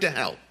and tried to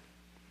help.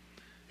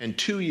 And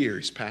 2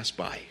 years passed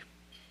by.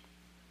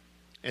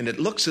 And it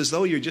looks as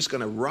though you're just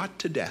going to rot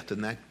to death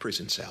in that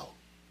prison cell.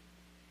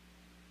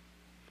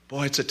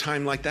 Boy, it's a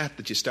time like that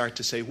that you start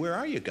to say, where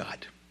are you,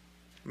 God?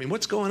 I mean,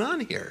 what's going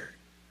on here?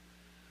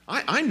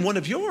 I'm one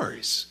of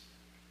yours.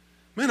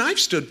 Man, I've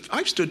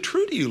stood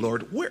true to you,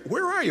 Lord.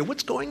 Where are you?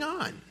 What's going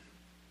on?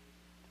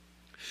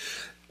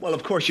 Well,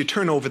 of course, you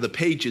turn over the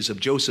pages of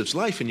Joseph's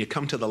life and you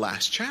come to the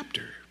last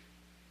chapter.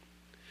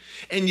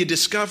 And you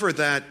discover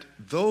that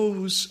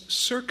those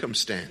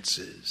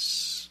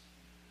circumstances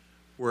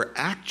were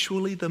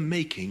actually the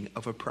making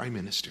of a prime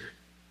minister.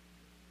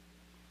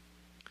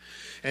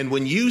 And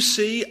when you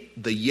see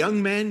the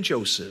young man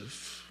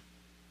Joseph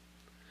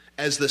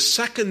as the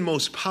second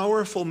most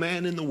powerful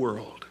man in the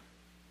world,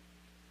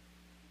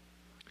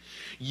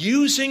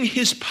 using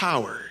his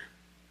power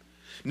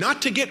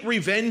not to get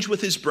revenge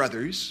with his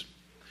brothers,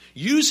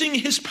 using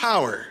his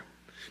power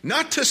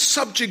not to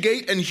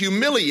subjugate and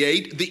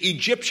humiliate the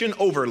Egyptian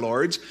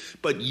overlords,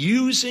 but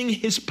using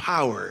his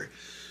power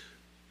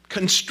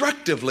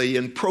constructively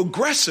and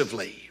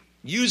progressively,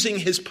 using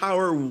his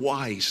power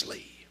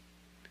wisely.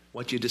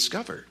 What you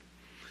discover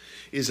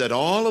is that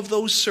all of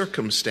those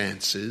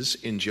circumstances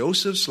in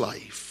Joseph's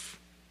life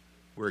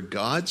were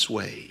God's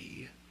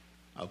way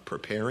of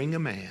preparing a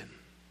man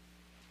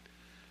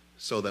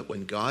so that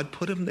when God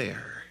put him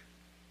there,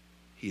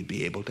 he'd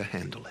be able to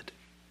handle it.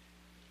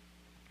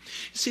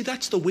 See,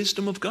 that's the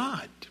wisdom of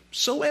God,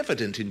 so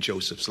evident in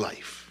Joseph's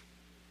life.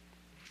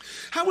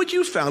 How would you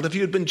have felt if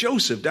you had been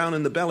Joseph down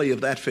in the belly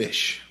of that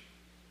fish?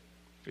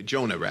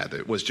 Jonah, rather.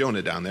 It was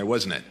Jonah down there,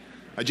 wasn't it?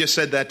 I just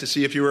said that to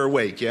see if you were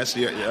awake. Yes,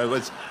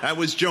 that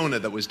was Jonah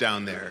that was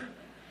down there.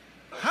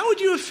 How would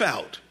you have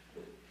felt?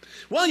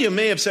 Well, you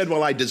may have said,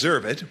 well, I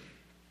deserve it.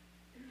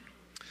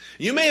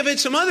 You may have had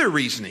some other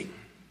reasoning.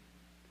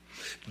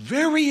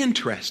 Very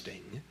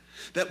interesting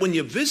that when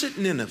you visit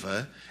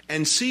Nineveh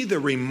and see the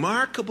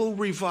remarkable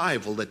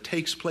revival that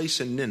takes place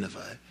in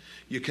Nineveh,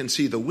 you can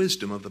see the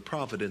wisdom of the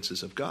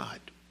providences of God.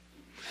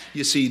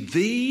 You see,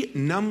 the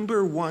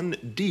number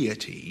one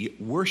deity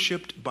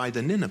worshipped by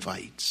the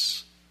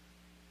Ninevites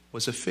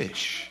was a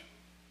fish.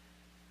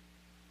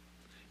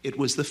 It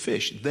was the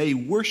fish. They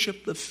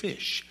worshiped the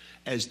fish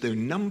as their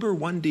number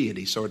one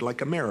deity, sort of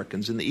like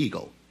Americans in the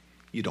eagle.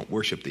 You don't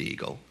worship the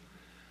eagle.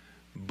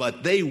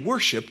 But they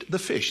worshiped the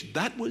fish.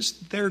 That was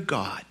their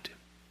God.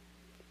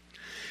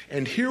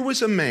 And here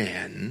was a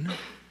man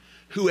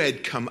who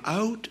had come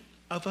out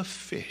of a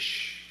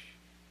fish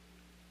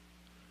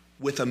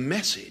with a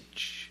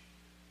message,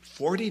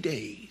 40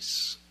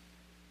 days,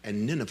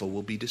 and Nineveh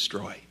will be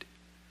destroyed.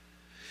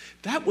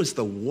 That was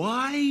the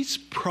wise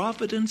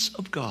providence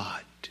of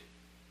God.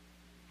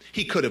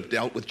 He could have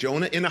dealt with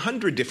Jonah in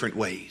 100 different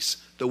ways.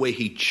 The way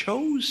he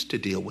chose to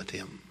deal with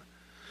him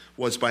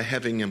was by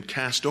having him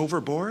cast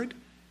overboard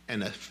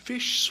and a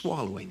fish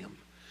swallowing him.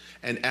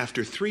 And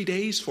after 3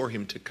 days for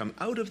him to come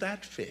out of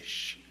that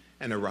fish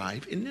and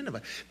arrive in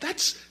Nineveh.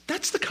 That's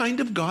the kind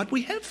of God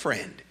we have,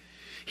 friend.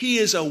 He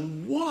is a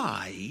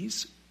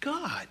wise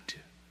God.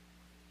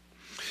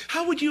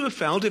 How would you have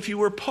felt if you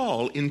were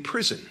Paul in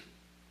prison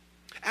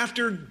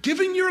after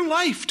giving your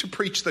life to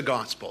preach the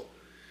gospel,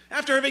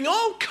 after having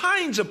all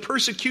kinds of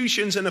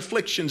persecutions and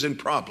afflictions and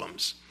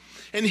problems.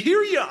 And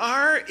here you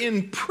are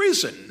in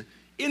prison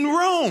in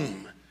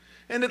Rome,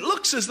 and it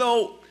looks as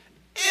though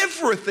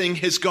everything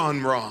has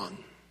gone wrong.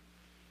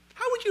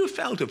 How would you have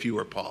felt if you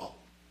were Paul?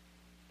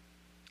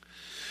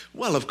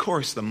 Well, of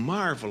course, the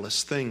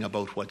marvelous thing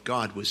about what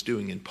God was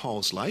doing in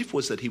Paul's life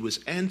was that he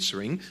was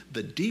answering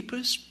the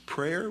deepest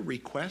prayer,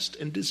 request,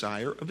 and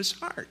desire of his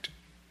heart.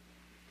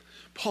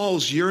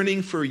 Paul's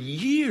yearning for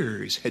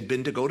years had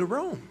been to go to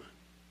Rome,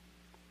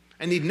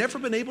 and he'd never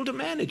been able to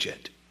manage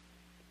it.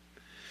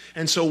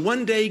 And so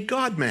one day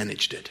God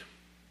managed it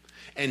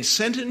and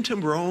sent him to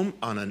Rome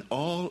on an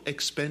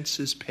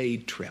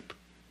all-expenses-paid trip.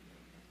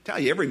 Tell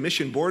you, every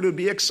mission board would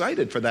be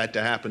excited for that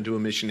to happen to a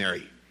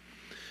missionary.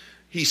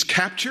 He's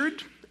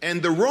captured,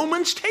 and the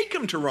Romans take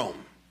him to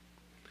Rome.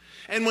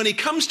 And when he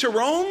comes to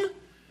Rome,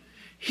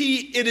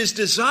 it is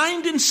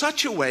designed in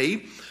such a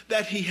way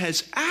that he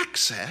has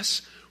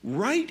access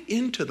right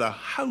into the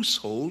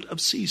household of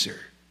Caesar.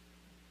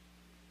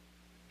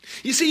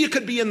 You see, you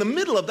could be in the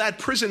middle of that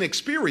prison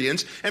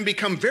experience and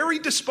become very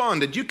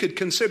despondent. You could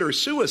consider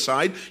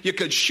suicide. You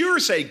could sure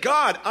say,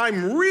 God,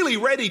 I'm really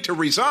ready to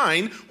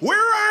resign. Where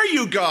are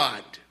you,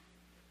 God?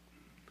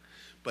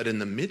 But in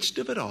the midst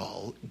of it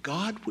all,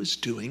 God was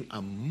doing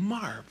a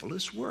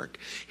marvelous work.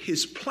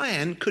 His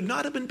plan could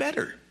not have been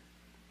better.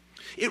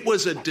 It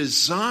was a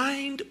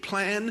designed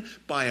plan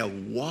by a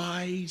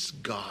wise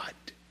God.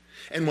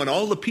 And when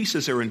all the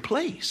pieces are in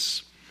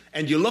place,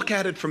 and you look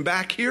at it from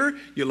back here,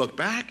 you look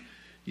back,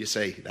 you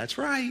say, that's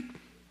right.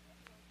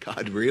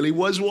 God really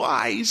was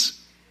wise.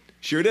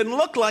 Sure didn't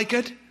look like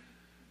it.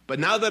 But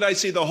now that I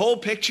see the whole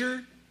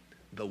picture,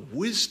 the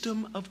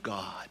wisdom of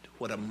God,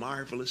 what a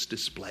marvelous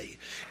display.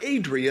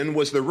 Adrian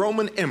was the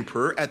Roman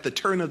emperor at the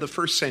turn of the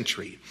 1st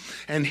century.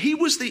 And he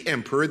was the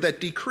emperor that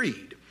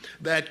decreed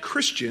that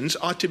Christians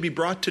ought to be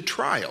brought to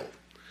trial.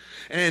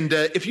 And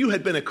if you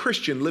had been a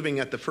Christian living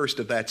at the first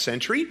of that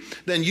century,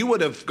 then you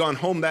would have gone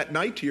home that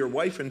night to your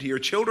wife and to your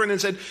children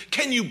and said,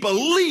 can you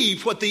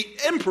believe what the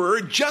emperor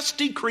just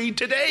decreed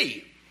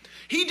today?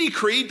 He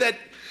decreed that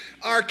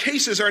our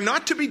cases are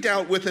not to be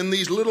dealt with in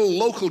these little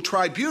local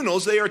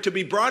tribunals. They are to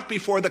be brought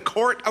before the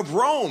court of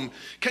Rome.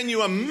 Can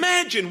you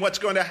imagine what's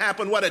going to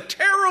happen? What a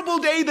terrible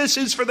day this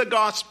is for the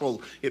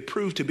gospel. It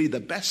proved to be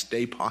the best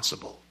day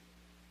possible.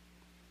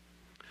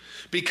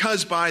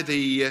 Because by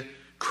the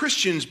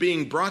Christians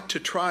being brought to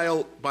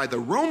trial by the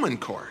Roman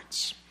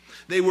courts,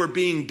 they were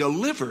being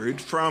delivered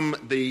from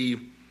the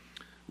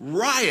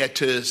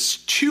riotous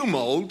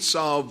tumults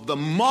of the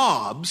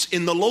mobs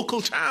in the local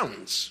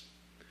towns.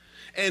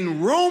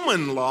 And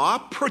Roman law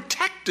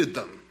protected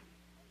them,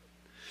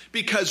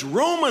 because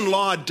Roman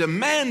law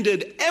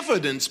demanded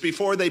evidence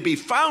before they be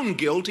found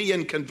guilty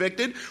and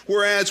convicted,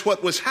 whereas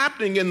what was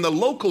happening in the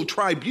local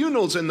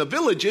tribunals in the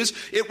villages,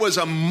 it was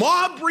a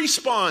mob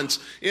response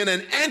in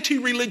an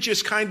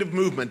anti-religious kind of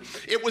movement.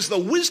 It was the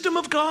wisdom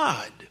of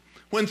God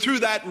when through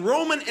that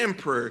Roman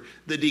emperor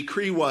the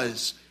decree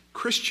was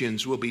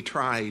Christians will be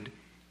tried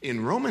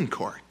in Roman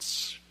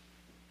courts.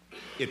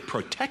 It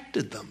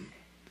protected them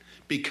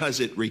because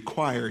it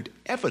required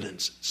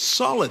evidence,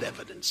 solid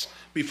evidence,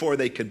 before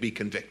they could be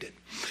convicted.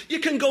 You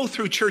can go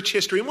through church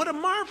history, and what a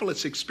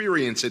marvelous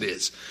experience it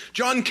is.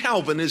 John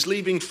Calvin is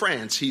leaving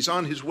France. He's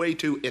on his way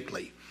to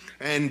Italy.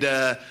 And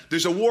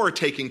there's a war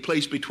taking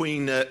place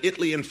between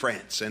Italy and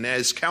France. And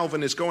as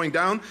Calvin is going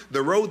down,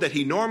 the road that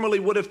he normally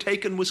would have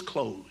taken was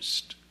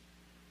closed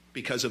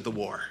because of the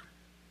war.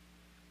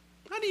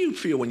 How do you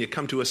feel when you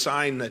come to a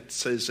sign that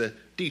says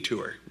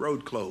detour,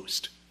 road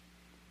closed?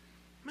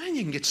 Man,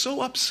 you can get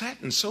so upset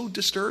and so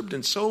disturbed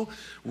and so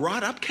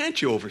wrought up, can't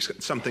you, over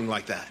something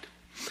like that?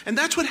 And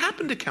that's what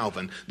happened to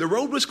Calvin. The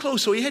road was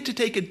closed, so he had to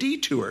take a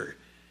detour.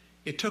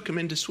 It took him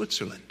into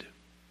Switzerland.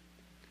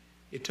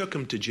 It took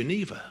him to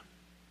Geneva.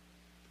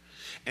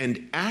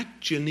 And at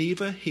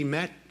Geneva, he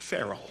met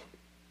Farel,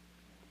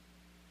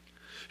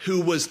 who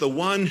was the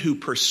one who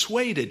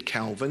persuaded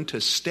Calvin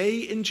to stay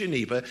in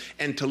Geneva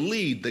and to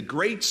lead the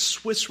great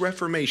Swiss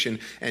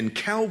Reformation and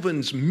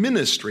Calvin's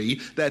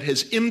ministry that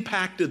has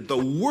impacted the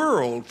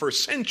world for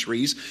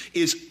centuries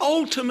is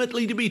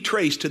ultimately to be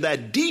traced to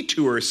that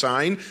detour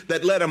sign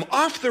that led him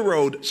off the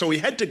road. So he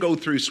had to go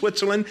through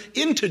Switzerland,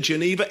 into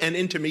Geneva, and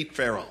in to meet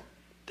Farel.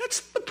 That's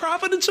the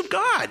providence of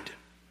God.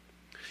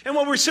 And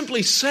what we're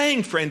simply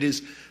saying, friend,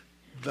 is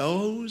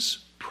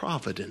those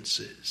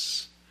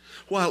providences,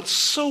 while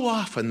so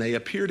often they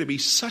appear to be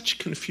such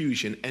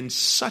confusion and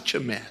such a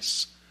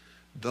mess,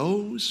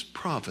 those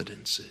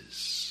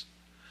providences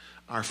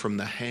are from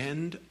the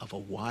hand of a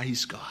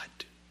wise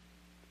God.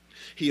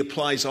 He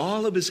applies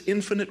all of his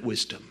infinite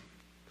wisdom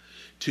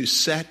to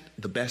set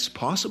the best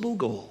possible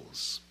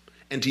goals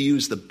and to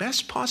use the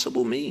best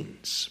possible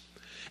means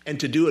and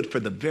to do it for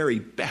the very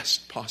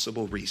best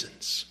possible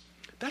reasons.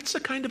 That's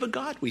the kind of a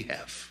God we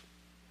have.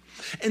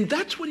 And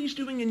that's what he's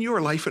doing in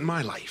your life and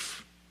my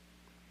life.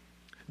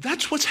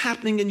 That's what's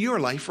happening in your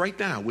life right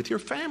now, with your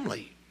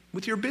family,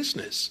 with your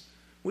business,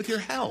 with your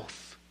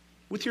health,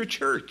 with your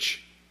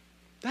church.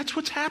 That's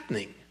what's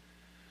happening.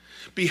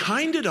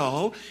 Behind it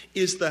all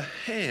is the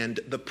hand,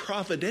 the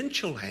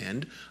providential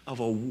hand of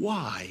a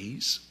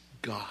wise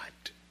God.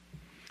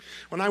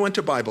 When I went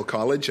to Bible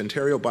College,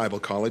 Ontario Bible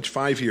College,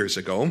 5 years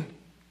ago,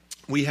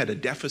 we had a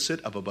deficit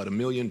of about $1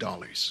 million.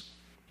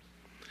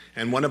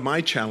 And one of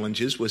my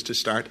challenges was to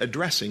start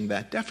addressing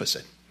that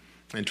deficit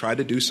and try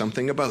to do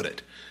something about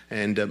it.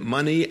 And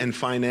money and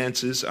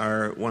finances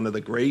are one of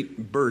the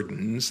great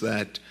burdens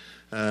that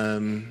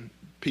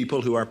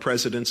people who are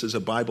presidents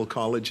of Bible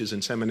colleges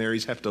and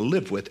seminaries have to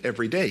live with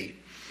every day.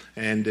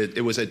 And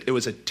it was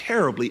a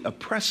terribly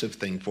oppressive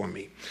thing for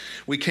me.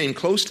 We came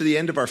close to the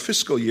end of our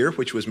fiscal year,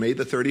 which was May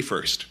the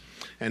 31st.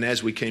 And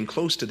as we came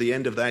close to the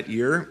end of that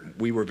year,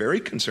 we were very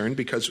concerned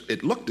because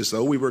it looked as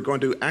though we were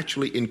going to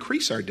actually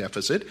increase our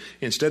deficit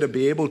instead of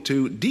be able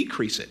to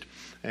decrease it.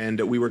 And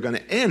we were going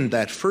to end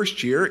that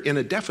first year in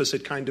a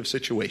deficit kind of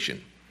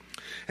situation.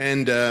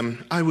 And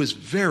I was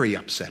very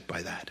upset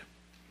by that.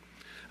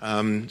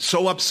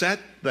 So upset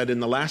that in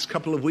the last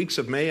couple of weeks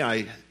of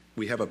May,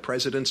 we have a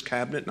president's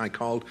cabinet, and I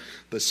called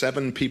the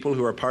 7 people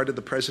who are part of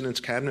the president's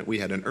cabinet. We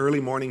had an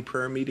early morning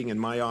prayer meeting in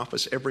my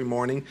office every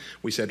morning.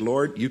 We said,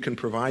 Lord, you can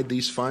provide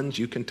these funds.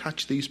 You can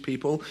touch these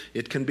people.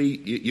 It can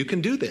be, you can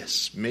do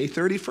this. May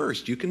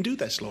 31st, you can do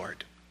this,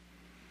 Lord.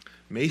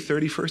 May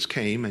 31st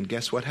came, and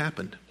guess what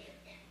happened?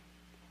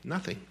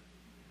 Nothing.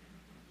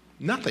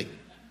 Nothing.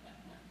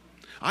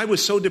 I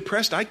was so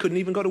depressed, I couldn't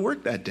even go to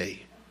work that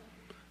day.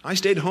 I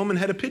stayed home and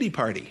had a pity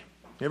party.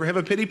 You ever have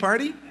a pity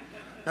party?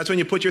 That's when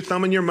you put your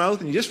thumb in your mouth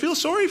and you just feel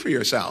sorry for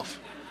yourself.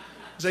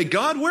 Say,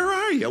 God, where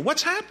are you?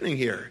 What's happening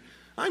here?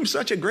 I'm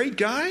such a great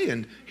guy,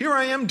 and here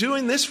I am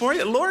doing this for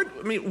you. Lord,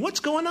 what's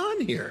going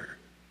on here?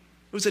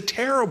 It was a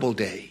terrible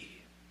day.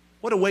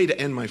 What a way to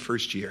end my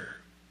first year.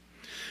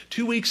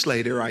 2 weeks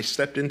later, I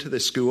stepped into the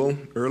school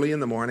early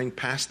in the morning,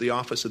 past the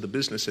office of the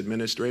business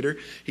administrator.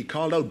 He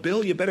called out,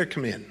 Bill, you better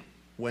come in.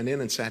 Went in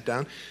and sat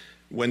down.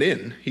 Went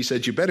in. He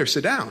said, you better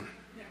sit down.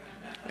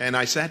 And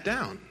I sat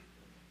down.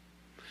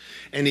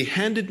 And he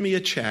handed me a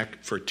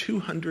check for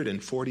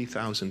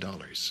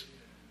 $240,000.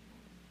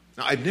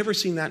 Now, I've never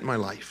seen that in my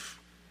life.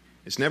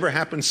 It's never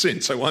happened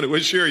since, I want to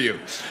assure you.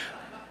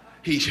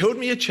 He showed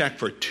me a check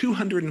for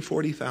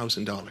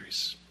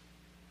 $240,000.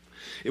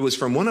 It was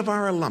from one of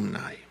our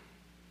alumni.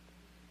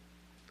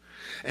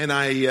 And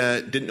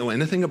I didn't know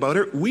anything about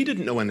her. We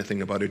didn't know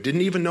anything about her.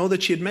 Didn't even know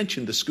that she had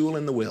mentioned the school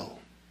in the will.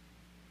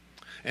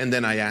 And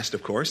then I asked,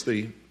 of course,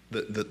 the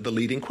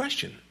leading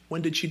question.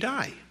 When did she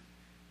die?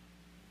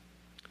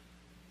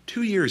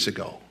 2 years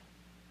ago.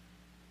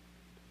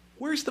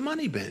 Where's the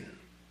money been?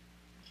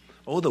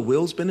 Oh, the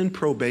will's been in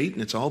probate,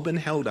 and it's all been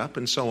held up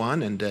and so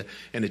on, and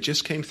it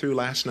just came through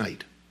last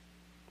night.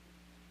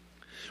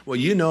 Well,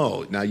 you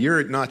know, now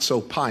you're not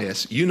so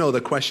pious, you know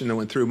the question that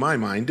went through my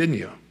mind, didn't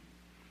you?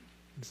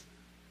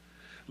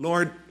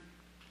 Lord,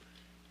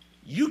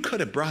 you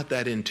could have brought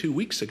that in 2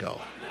 weeks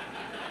ago.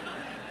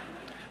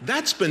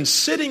 That's been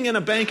sitting in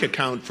a bank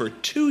account for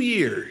 2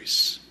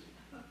 years.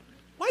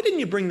 Why didn't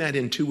you bring that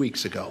in 2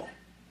 weeks ago?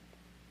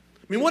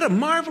 I mean, what a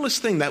marvelous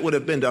thing that would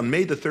have been on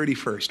May the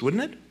 31st,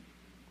 wouldn't it?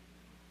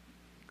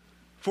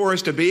 For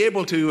us to be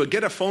able to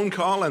get a phone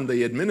call and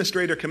the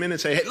administrator come in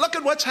and say, hey, look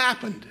at what's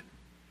happened.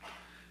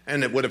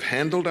 And it would have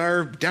handled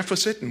our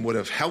deficit and would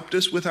have helped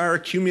us with our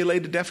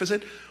accumulated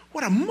deficit.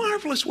 What a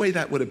marvelous way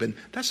that would have been.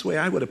 That's the way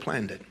I would have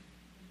planned it.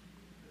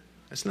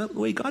 That's not the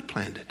way God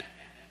planned it.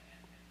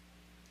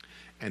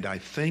 And I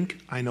think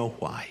I know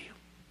why.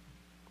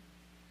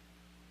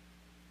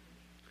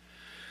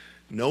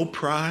 No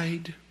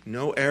pride,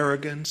 no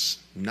arrogance,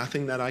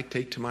 nothing that I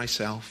take to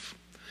myself.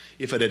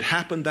 If it had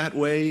happened that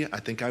way, I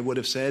think I would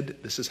have said,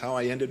 this is how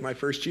I ended my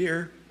first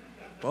year.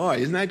 Boy,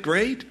 isn't that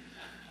great?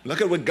 Look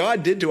at what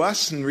God did to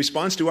us in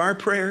response to our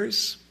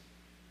prayers.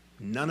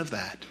 None of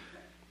that.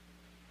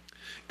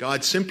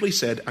 God simply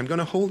said, I'm going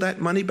to hold that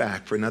money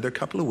back for another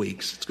couple of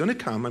weeks. It's going to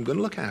come. I'm going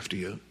to look after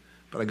you.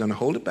 But I'm going to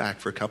hold it back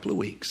for a couple of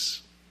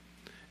weeks.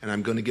 And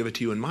I'm going to give it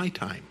to you in my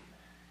time.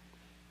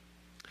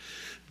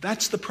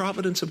 That's the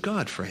providence of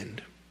God,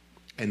 friend.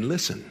 And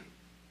listen,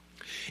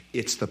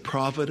 it's the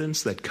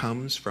providence that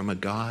comes from a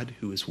God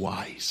who is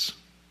wise.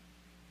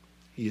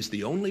 He is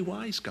the only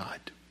wise God.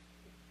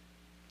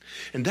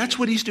 And that's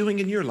what he's doing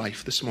in your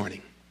life this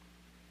morning.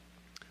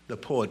 The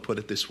poet put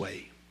it this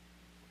way.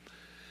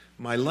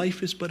 My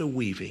life is but a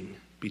weaving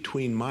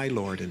between my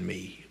Lord and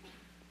me.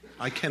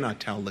 I cannot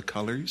tell the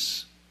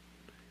colors.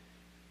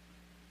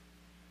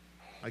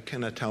 I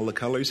cannot tell the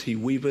colors. He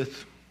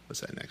weaveth,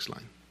 what's that next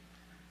line?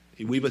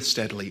 He weaveth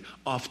steadily.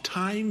 Oft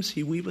times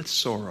he weaveth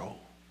sorrow.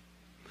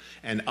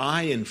 And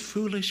I in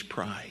foolish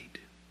pride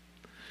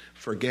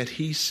forget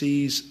he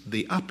sees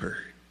the upper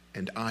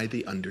and I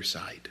the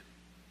underside.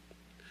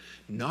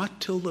 Not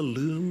till the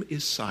loom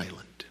is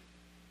silent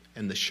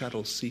and the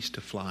shuttle cease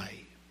to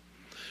fly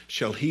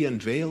shall he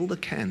unveil the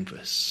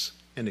canvas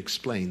and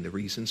explain the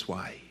reasons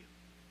why.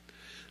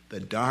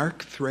 The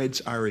dark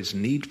threads are as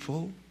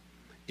needful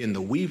in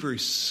the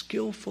weaver's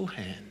skillful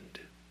hand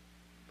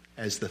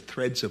as the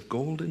threads of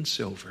gold and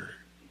silver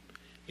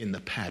in the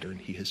pattern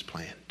he has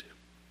planned.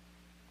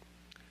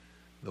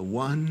 the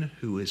one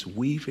who is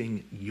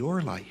weaving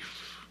your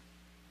life,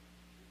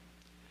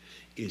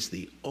 is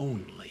the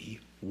only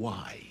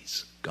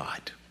wise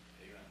God.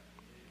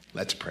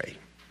 Let's pray.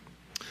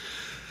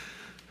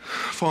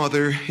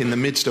 Father, in the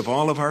midst of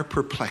all of our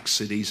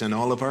perplexities and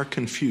all of our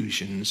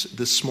confusions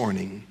this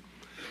morning,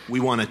 we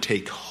want to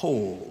take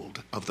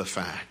hold of the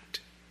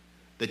fact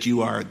that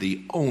you are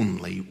the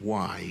only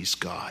wise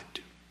God.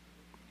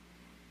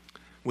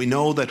 We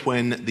know that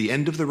when the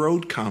end of the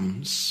road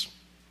comes,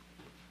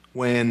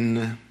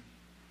 when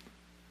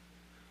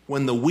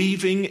the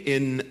weaving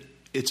in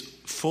its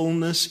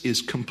fullness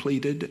is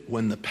completed,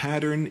 when the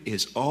pattern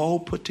is all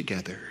put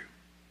together,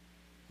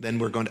 then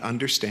we're going to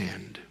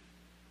understand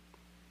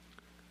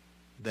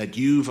that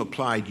you've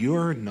applied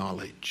your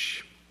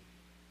knowledge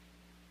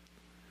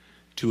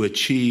to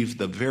achieve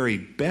the very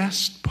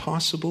best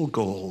possible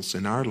goals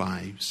in our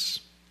lives.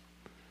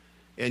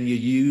 And you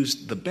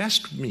used the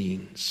best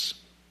means,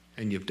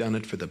 and you've done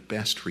it for the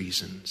best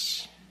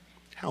reasons.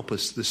 Help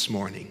us this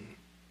morning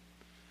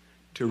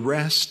to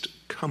rest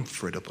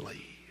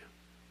comfortably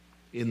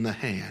in the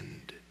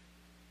hand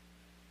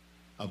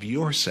of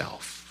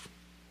yourself,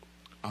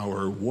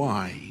 our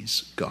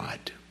wise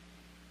God.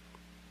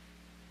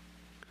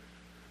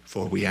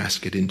 For we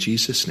ask it in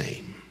Jesus'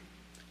 name.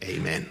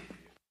 Amen.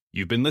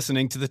 You've been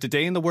listening to the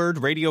Today in the Word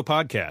radio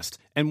podcast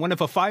and one of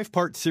a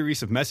 5-part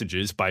series of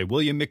messages by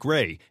William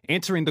McRae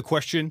answering the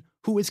question,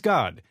 Who is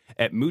God?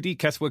 At Moody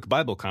Keswick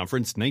Bible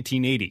Conference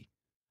 1980.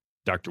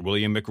 Dr.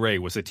 William McRae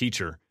was a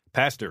teacher,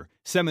 pastor,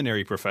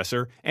 seminary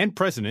professor, and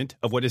president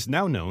of what is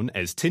now known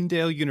as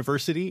Tyndale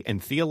University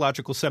and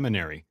Theological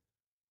Seminary.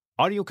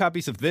 Audio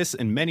copies of this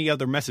and many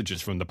other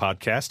messages from the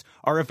podcast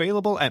are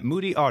available at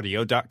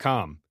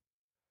moodyaudio.com.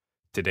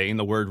 Today in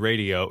the Word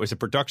Radio is a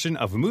production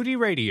of Moody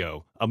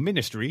Radio, a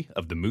ministry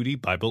of the Moody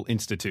Bible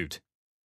Institute.